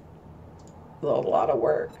a lot of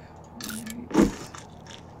work.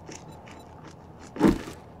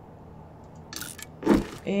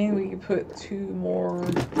 And we can put 2 more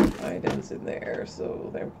items in there,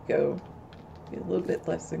 so there we go. Be a little bit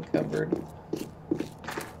less encumbered.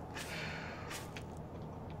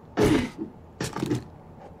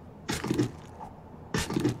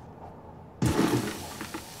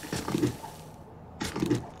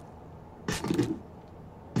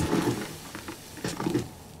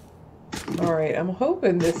 Alright, I'm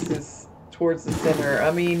hoping this is towards the center.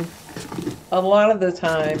 I mean, a lot of the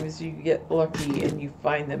times you get lucky and you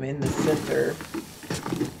find them in the center.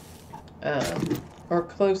 Or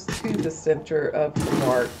close to the center of the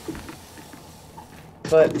mark.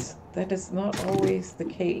 But that is not always the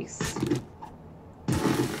case.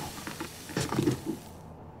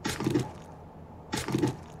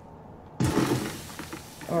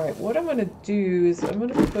 Alright, what I'm going to do is I'm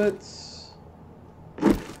going to put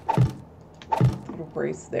a little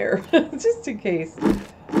brace there, just in case.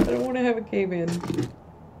 I don't want to have a cave-in.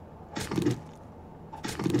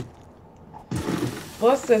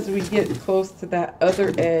 Plus, as we get close to that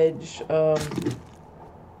other edge,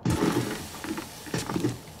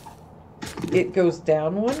 it goes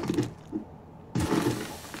down one.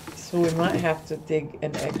 So we might have to dig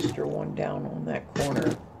an extra one down on that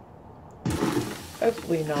corner.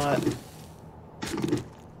 Hopefully not.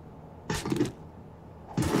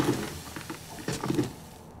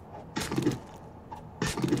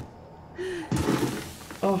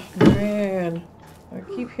 Oh man, I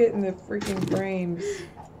keep hitting the freaking frames.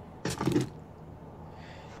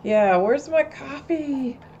 Yeah, where's my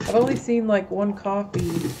coffee? I've only seen like 1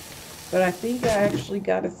 coffee, but I think I actually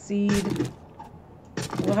got a seed.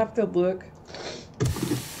 We'll have to look.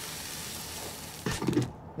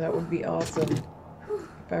 That would be awesome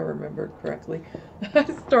if I remember correctly.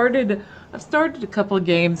 I've started a couple of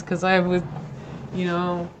games because I was, you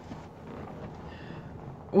know,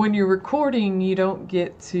 when you're recording, you don't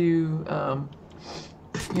get to,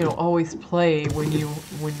 you know, always play when you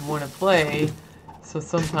want to play. So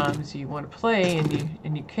sometimes you want to play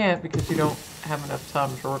and you can't because you don't have enough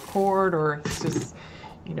time to record, or it's just,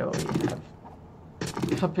 you know, you have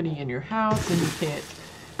company in your house and you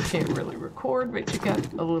can't really record, but you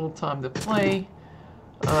got a little time to play.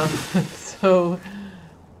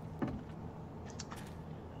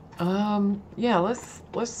 Yeah, let's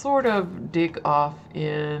sort of dig off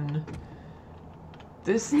in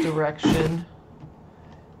this direction.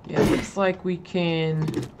 Yeah, looks like we can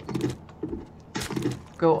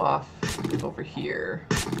go off over here.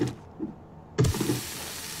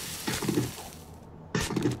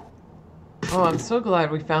 Oh, I'm so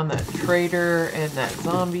glad we found that trader, and that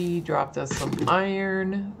zombie dropped us some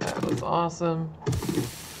iron. That was awesome.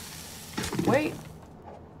 Wait.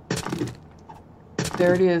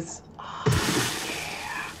 There it is.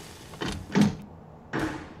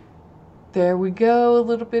 There we go. A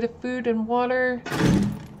little bit of food and water.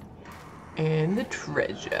 And the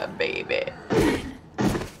treasure, baby.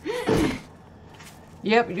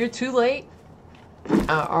 Yep, you're too late.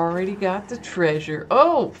 I already got the treasure.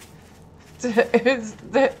 Oh! It's a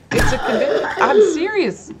commitment. I'm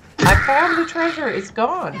serious. I found the treasure. It's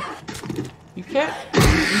gone. You can't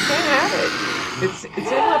have it. It's in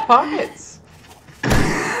my pockets.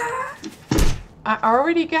 I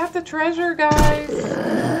already got the treasure, guys. You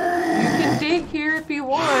can dig here if you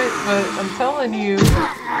want, but I'm telling you,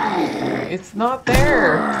 it's not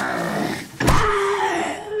there.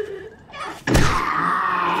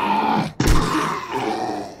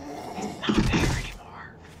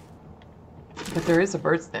 But there is a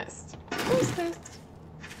bird's nest. Bird's nest.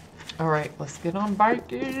 Alright, let's get on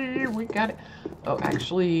biking. We got it. Oh,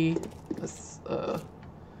 actually, let's cover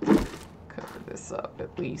this up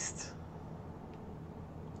at least.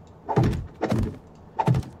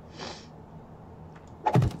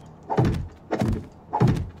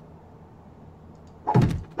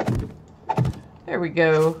 There we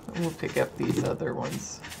go. We'll pick up these other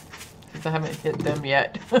ones, because I haven't hit them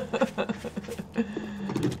yet.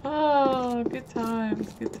 Oh, good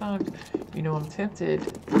times, good times. You know, I'm tempted.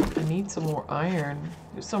 I need some more iron.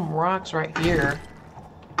 There's some rocks right here.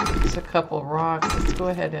 There's a couple of rocks. Let's go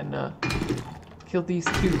ahead and kill these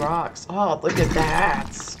 2 rocks. Oh, look at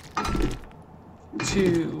that.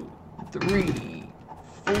 2, 3,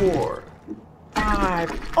 4,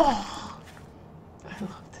 5. Oh,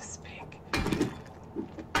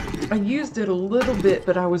 I used it a little bit,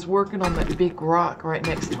 but I was working on that big rock right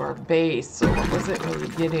next to our base, so I wasn't really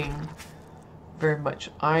getting very much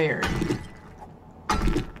iron.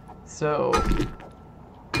 So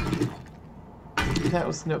that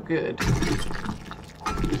was no good.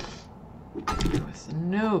 It was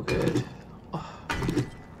no good. Oh,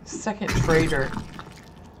 second trader.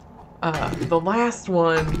 The last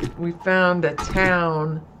one, we found a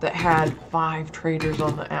town that had 5 traders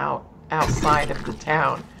on the outside of the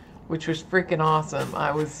town, which was freaking awesome.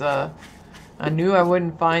 I knew I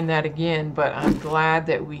wouldn't find that again, but I'm glad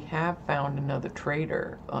that we have found another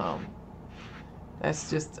trader. That's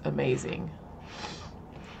just amazing.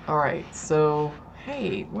 All right, so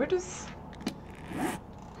hey, where does?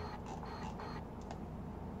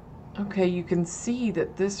 Okay, you can see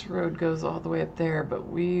that this road goes all the way up there, but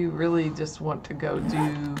we really just want to go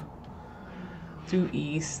due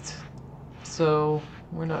east, so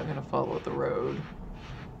we're not going to follow the road.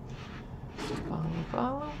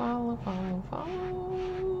 Follow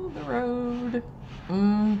the road.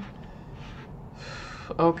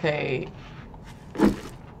 Okay.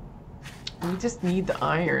 We just need the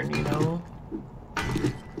iron, you know?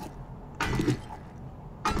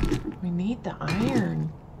 We need the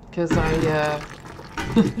iron. Because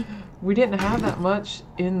we didn't have that much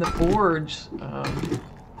in the forge.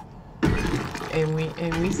 And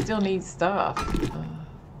we still need stuff.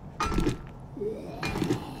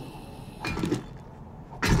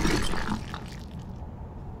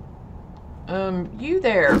 You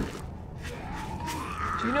there. Do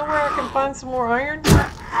you know where I can find some more iron? Please?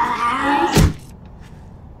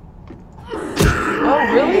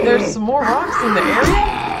 Oh, really? There's some more rocks in the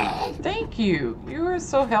area? Thank you. You are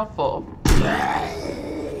so helpful.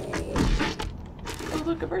 Oh,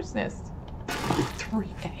 look, a bird's nest. Oh, 3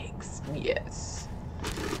 eggs. Yes.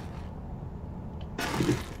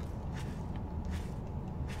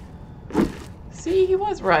 See, he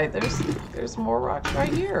was right. There's more rocks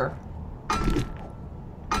right here.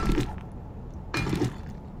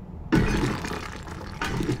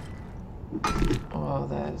 Oh,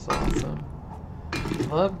 that is awesome.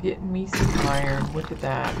 Love getting me some iron. Look at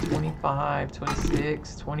that. 25,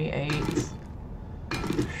 26, 28.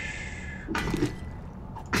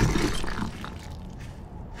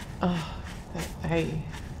 Oh, hey.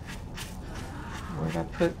 Where'd I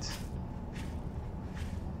put?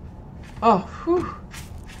 Oh, whew.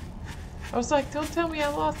 I was like, don't tell me I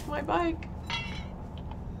lost my bike.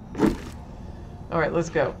 All right, let's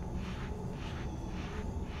go.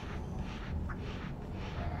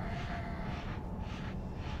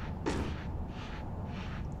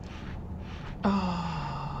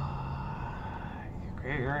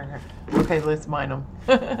 Okay, let's mine them.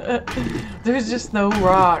 There's just no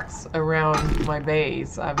rocks around my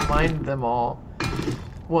base. I've mined them all.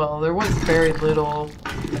 Well, there was very little,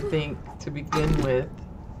 I think, to begin with.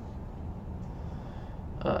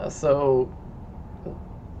 So,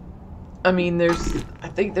 I mean, I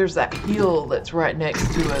think there's that hill that's right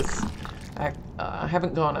next to us. I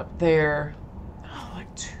haven't gone up there. Oh,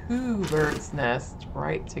 like 2 birds' nests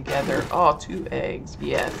right together. Oh, 2 eggs,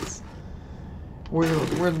 yes.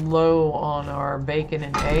 We're low on our bacon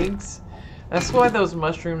and eggs. That's why those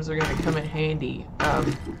mushrooms are going to come in handy.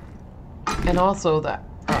 And also the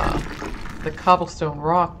cobblestone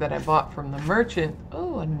rock that I bought from the merchant.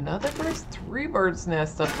 Oh, another first 3 birds'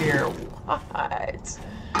 nest up here. What?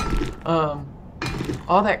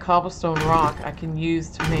 All that cobblestone rock I can use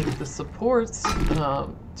to make the supports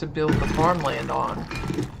to build the farmland on,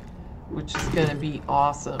 which is going to be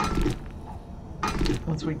awesome.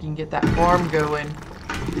 Once we can get that farm going,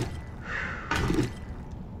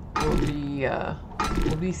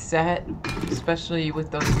 we'll be set, especially with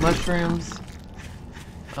those mushrooms.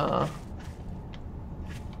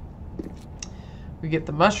 We get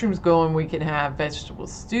the mushrooms going, we can have vegetable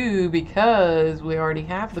stew because we already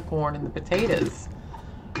have the corn and the potatoes.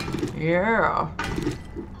 Yeah.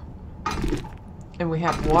 And we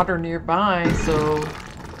have water nearby, so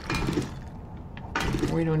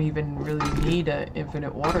we don't even really need an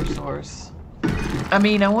infinite water source. I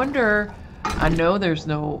mean, I wonder, I know there's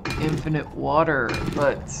no infinite water,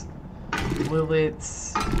 but will it,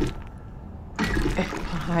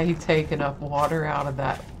 if I take enough water out of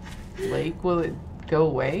that lake, will it go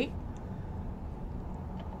away?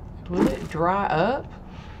 Will it dry up?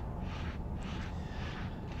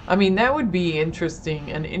 I mean, that would be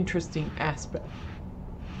interesting, an interesting aspect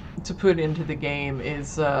to put into the game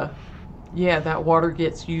is, yeah, that water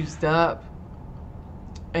gets used up,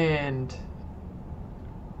 and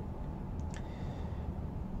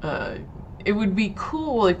it would be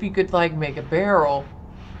cool if you could like make a barrel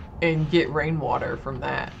and get rainwater from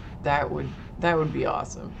that. That would be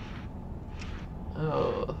awesome.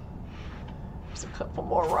 Oh, there's a couple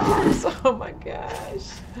more rocks. Oh my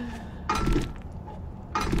gosh.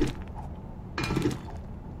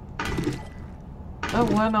 I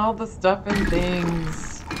want all the stuff and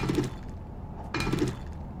things.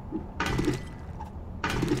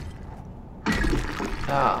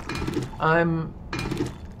 Ah,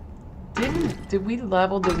 did we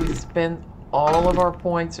level? Did we spend all of our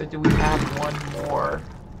points, or do we have one more?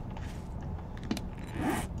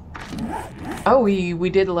 Oh, we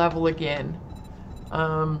did level again.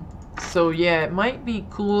 So yeah, it might be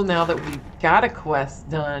cool now that we've got a quest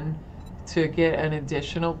done to get an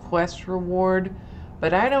additional quest reward,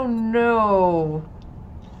 but I don't know.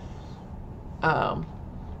 I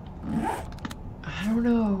don't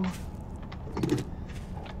know.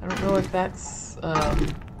 I don't know if that's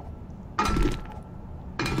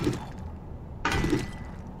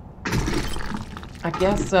I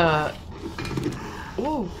guess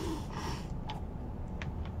ooh.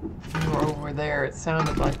 They were over there. It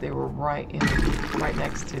sounded like they were right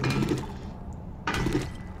next to me.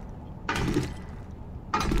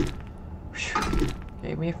 Whew.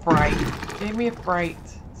 Gave me a fright. Gave me a fright.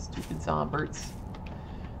 Stupid zomberts.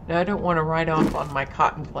 No, I don't want to ride off on my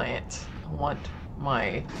cotton plant. I want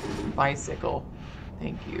my bicycle.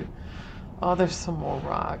 Thank you. Oh, there's some more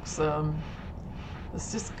rocks.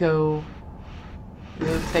 Let's just go.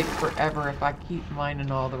 It'll take forever if I keep mining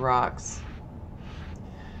all the rocks.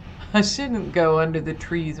 I shouldn't go under the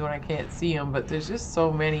trees when I can't see them, but there's just so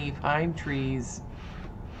many pine trees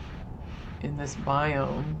in this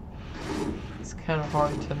biome. It's kind of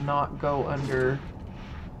hard to not go under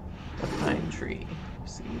a pine tree.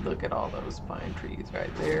 See, look at all those pine trees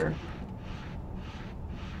right there.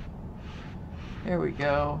 There we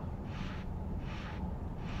go.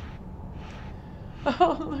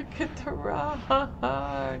 Oh, look at the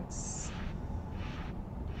rocks.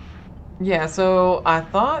 Yeah, so I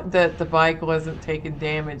thought that the bike wasn't taking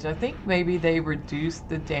damage. I think maybe they reduced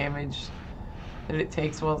the damage that it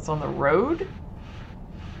takes while it's on the road.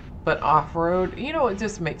 But off-road, you know, it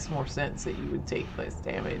just makes more sense that you would take less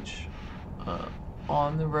damage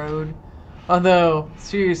on the road. Although,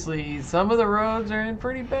 seriously, some of the roads are in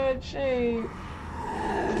pretty bad shape.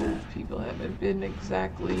 People haven't been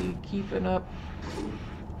exactly keeping up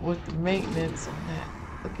with the maintenance on that.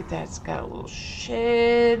 Look at that, it's got a little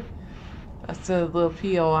shed. That's a little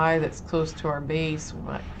POI that's close to our base. We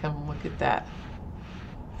might come look at that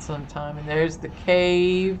sometime. And there's the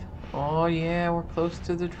cave. Oh yeah, we're close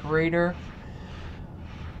to the trader.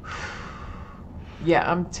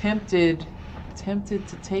 Yeah, I'm tempted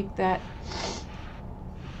to take that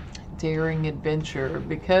daring adventure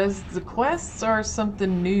because the quests are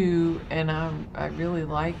something new, and I really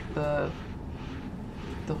like the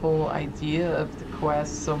whole idea of the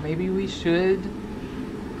quest. So maybe we should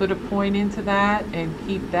put a point into that and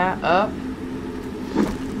keep that up.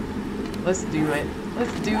 Let's do it.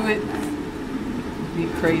 Let's do it. Be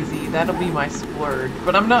crazy. That'll be my splurge.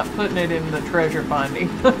 But I'm not putting it in the treasure finding.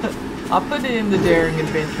 I'll put it in the daring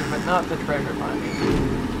adventure, but not the treasure finding.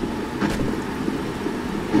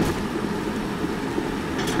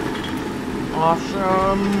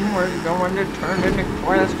 Awesome. We're going to turn into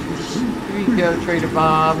quests. Here you go, Trader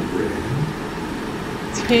Bob.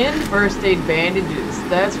 10 first aid bandages.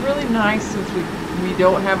 That's really nice since we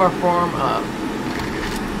don't have our farm up.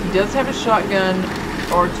 He does have a shotgun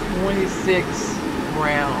or 26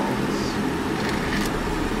 rounds.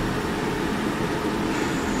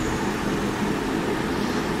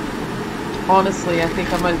 Honestly, I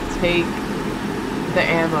think I'm gonna take the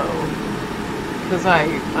ammo because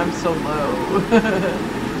I'm so low.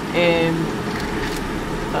 And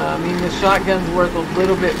I mean, the shotgun's worth a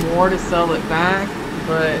little bit more to sell it back.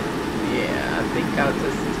 But, yeah, I think I'll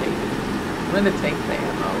just take it. I'm going to take the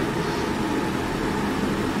ammo.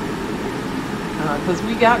 Because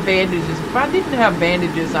we got bandages. If I didn't have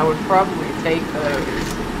bandages, I would probably take those.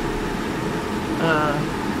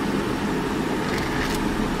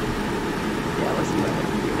 Yeah, let's go ahead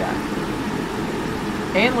and do that.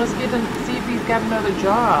 And let's get him, see if he's got another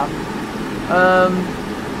job.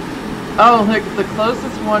 Oh, look, the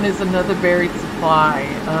closest one is another buried supply.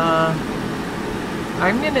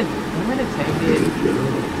 I'm gonna take it.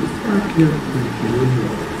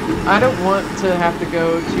 I don't want to have to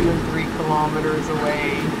go 2 and 3 kilometers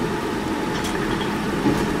away.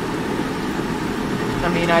 I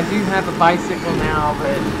mean, I do have a bicycle now,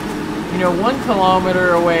 but you know, 1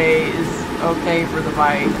 kilometer away is okay for the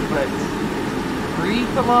bike, but 3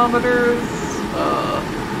 kilometers,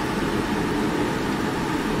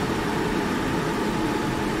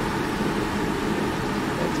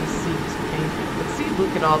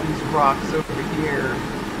 look at all these rocks over here.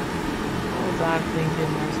 was I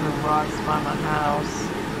thinking there's no rocks by my house?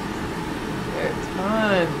 There are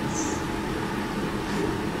tons.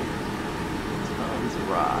 Tons of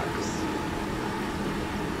rocks.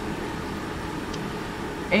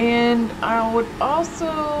 And I would also,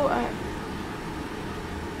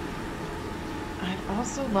 I'd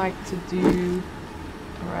also like to do,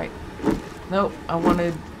 all right, nope, I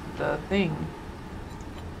wanted the thing.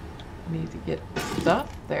 I need to get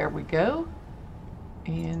stuff, there we go,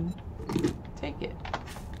 and take it.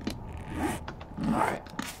 All right.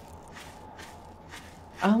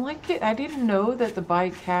 I like it. I didn't know that the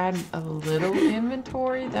bike had a little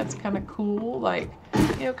inventory. That's kind of cool. Like,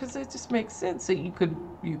 you know, because it just makes sense that you could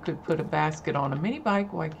put a basket on a mini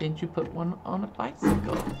bike. Why can't you put one on a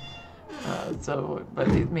bicycle? But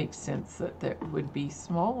it makes sense that that would be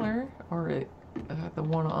smaller, or the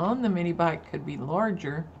one on the mini bike could be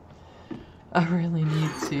larger. I really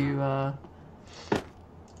need to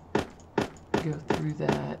go through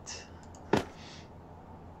that.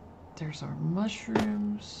 There's our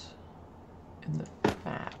mushrooms and the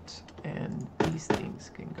fat, and these things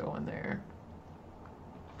can go in there.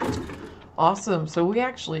 Awesome. So we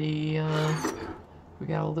actually we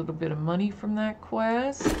got a little bit of money from that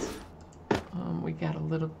quest. We got a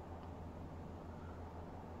little.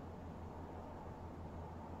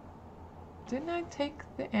 Didn't I take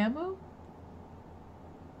the ammo?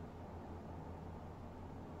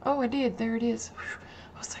 Oh, I did. There it is.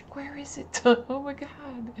 I was like, where is it? Oh my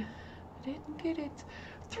god. I didn't get it.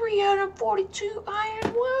 342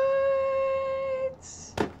 iron. What?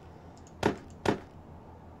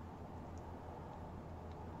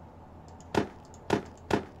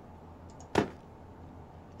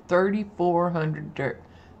 3,400 dirt.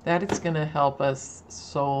 That is going to help us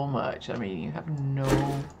so much. I mean, you have no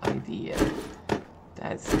idea.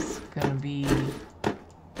 That's going to be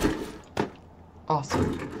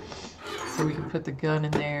awesome. So we can put the gun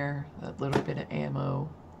in there, that little bit of ammo,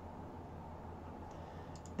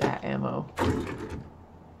 that ammo.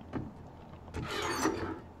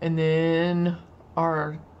 And then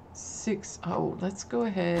our let's go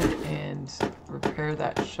ahead and repair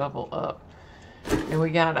that shovel up. And we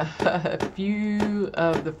got a few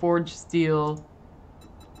of the forged steel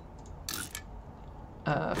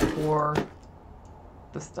for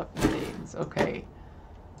the stuff and things. Okay.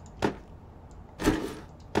 I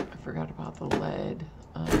forgot about the lead.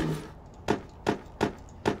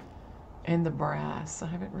 And the brass. I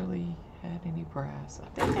haven't really had any brass. I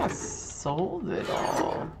think I sold it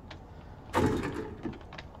all.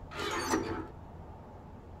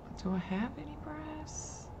 Do I have any brass?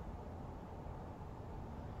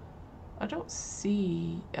 I don't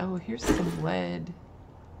see. Oh, here's some lead.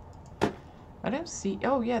 I don't see.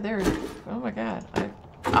 Oh yeah, there. Oh my god.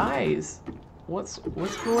 Eyes. What's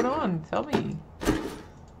going on? Tell me.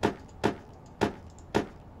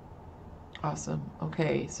 Awesome.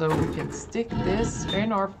 Okay, so we can stick this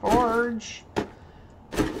in our forge.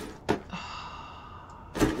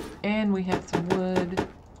 And we have some wood.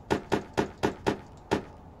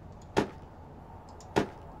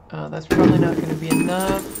 That's probably not going to be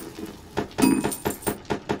enough.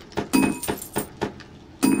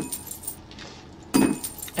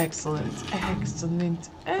 Excellent, excellent,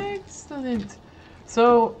 excellent.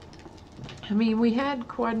 So, I mean, we had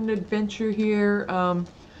quite an adventure here. I'm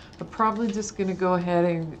probably just going to go ahead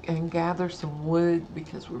and gather some wood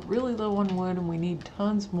because we're really low on wood and we need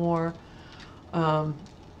tons more. I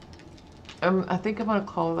think I'm going to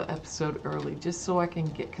call the episode early just so I can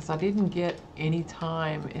get, because I didn't get any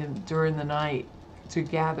time during the night to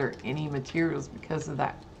gather any materials because of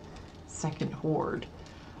that second horde.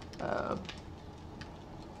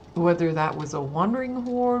 Whether that was a wandering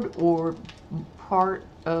horde or part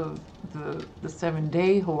of the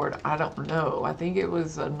 7-day horde, I don't know. I think it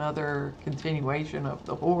was another continuation of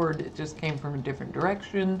the horde. It just came from a different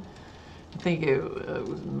direction. I think it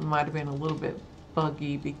might have been a little bit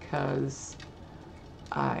buggy because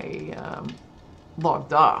I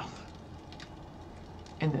logged off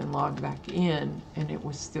and then logged back in and it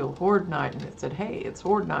was still horde night and it said, hey, it's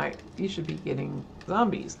horde night. You should be getting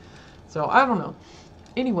zombies. So I don't know.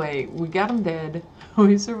 Anyway, we got them dead.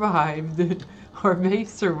 We survived. Our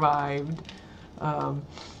base survived.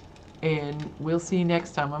 And we'll see you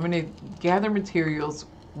next time. I'm going to gather materials,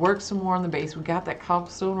 work some more on the base. We got that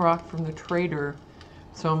cobblestone rock from the trader.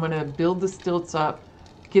 So I'm going to build the stilts up,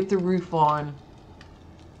 get the roof on,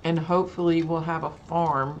 and hopefully we'll have a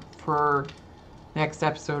farm for next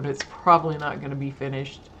episode. It's probably not going to be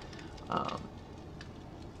finished.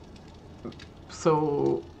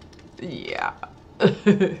 So, yeah.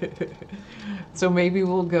 So maybe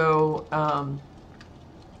we'll go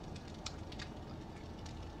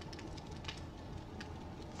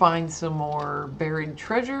find some more buried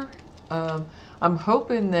treasure. I'm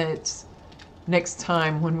hoping that next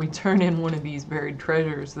time when we turn in one of these buried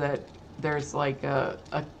treasures that there's like a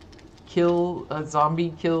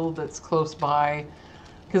zombie kill that's close by,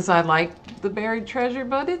 because I like the buried treasure,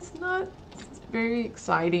 but it's not very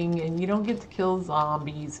exciting and you don't get to kill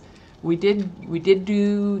zombies. We did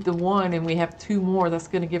do the one and we have 2 more. That's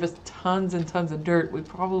going to give us tons and tons of dirt. We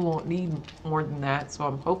probably won't need more than that, so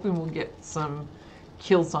I'm hoping we'll get some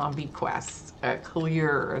kill zombie quests,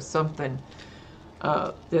 clear or something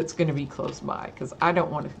that's going to be close by, because I don't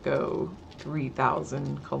want to go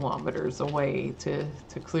 3,000 kilometers away to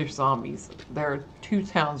clear zombies. There are 2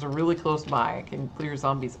 towns are really close by. I can clear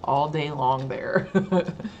zombies all day long there.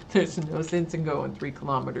 There's no sense in going 3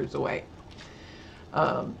 kilometers away.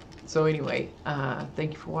 So anyway,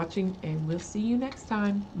 thank you for watching, and we'll see you next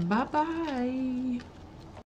time. Bye-bye.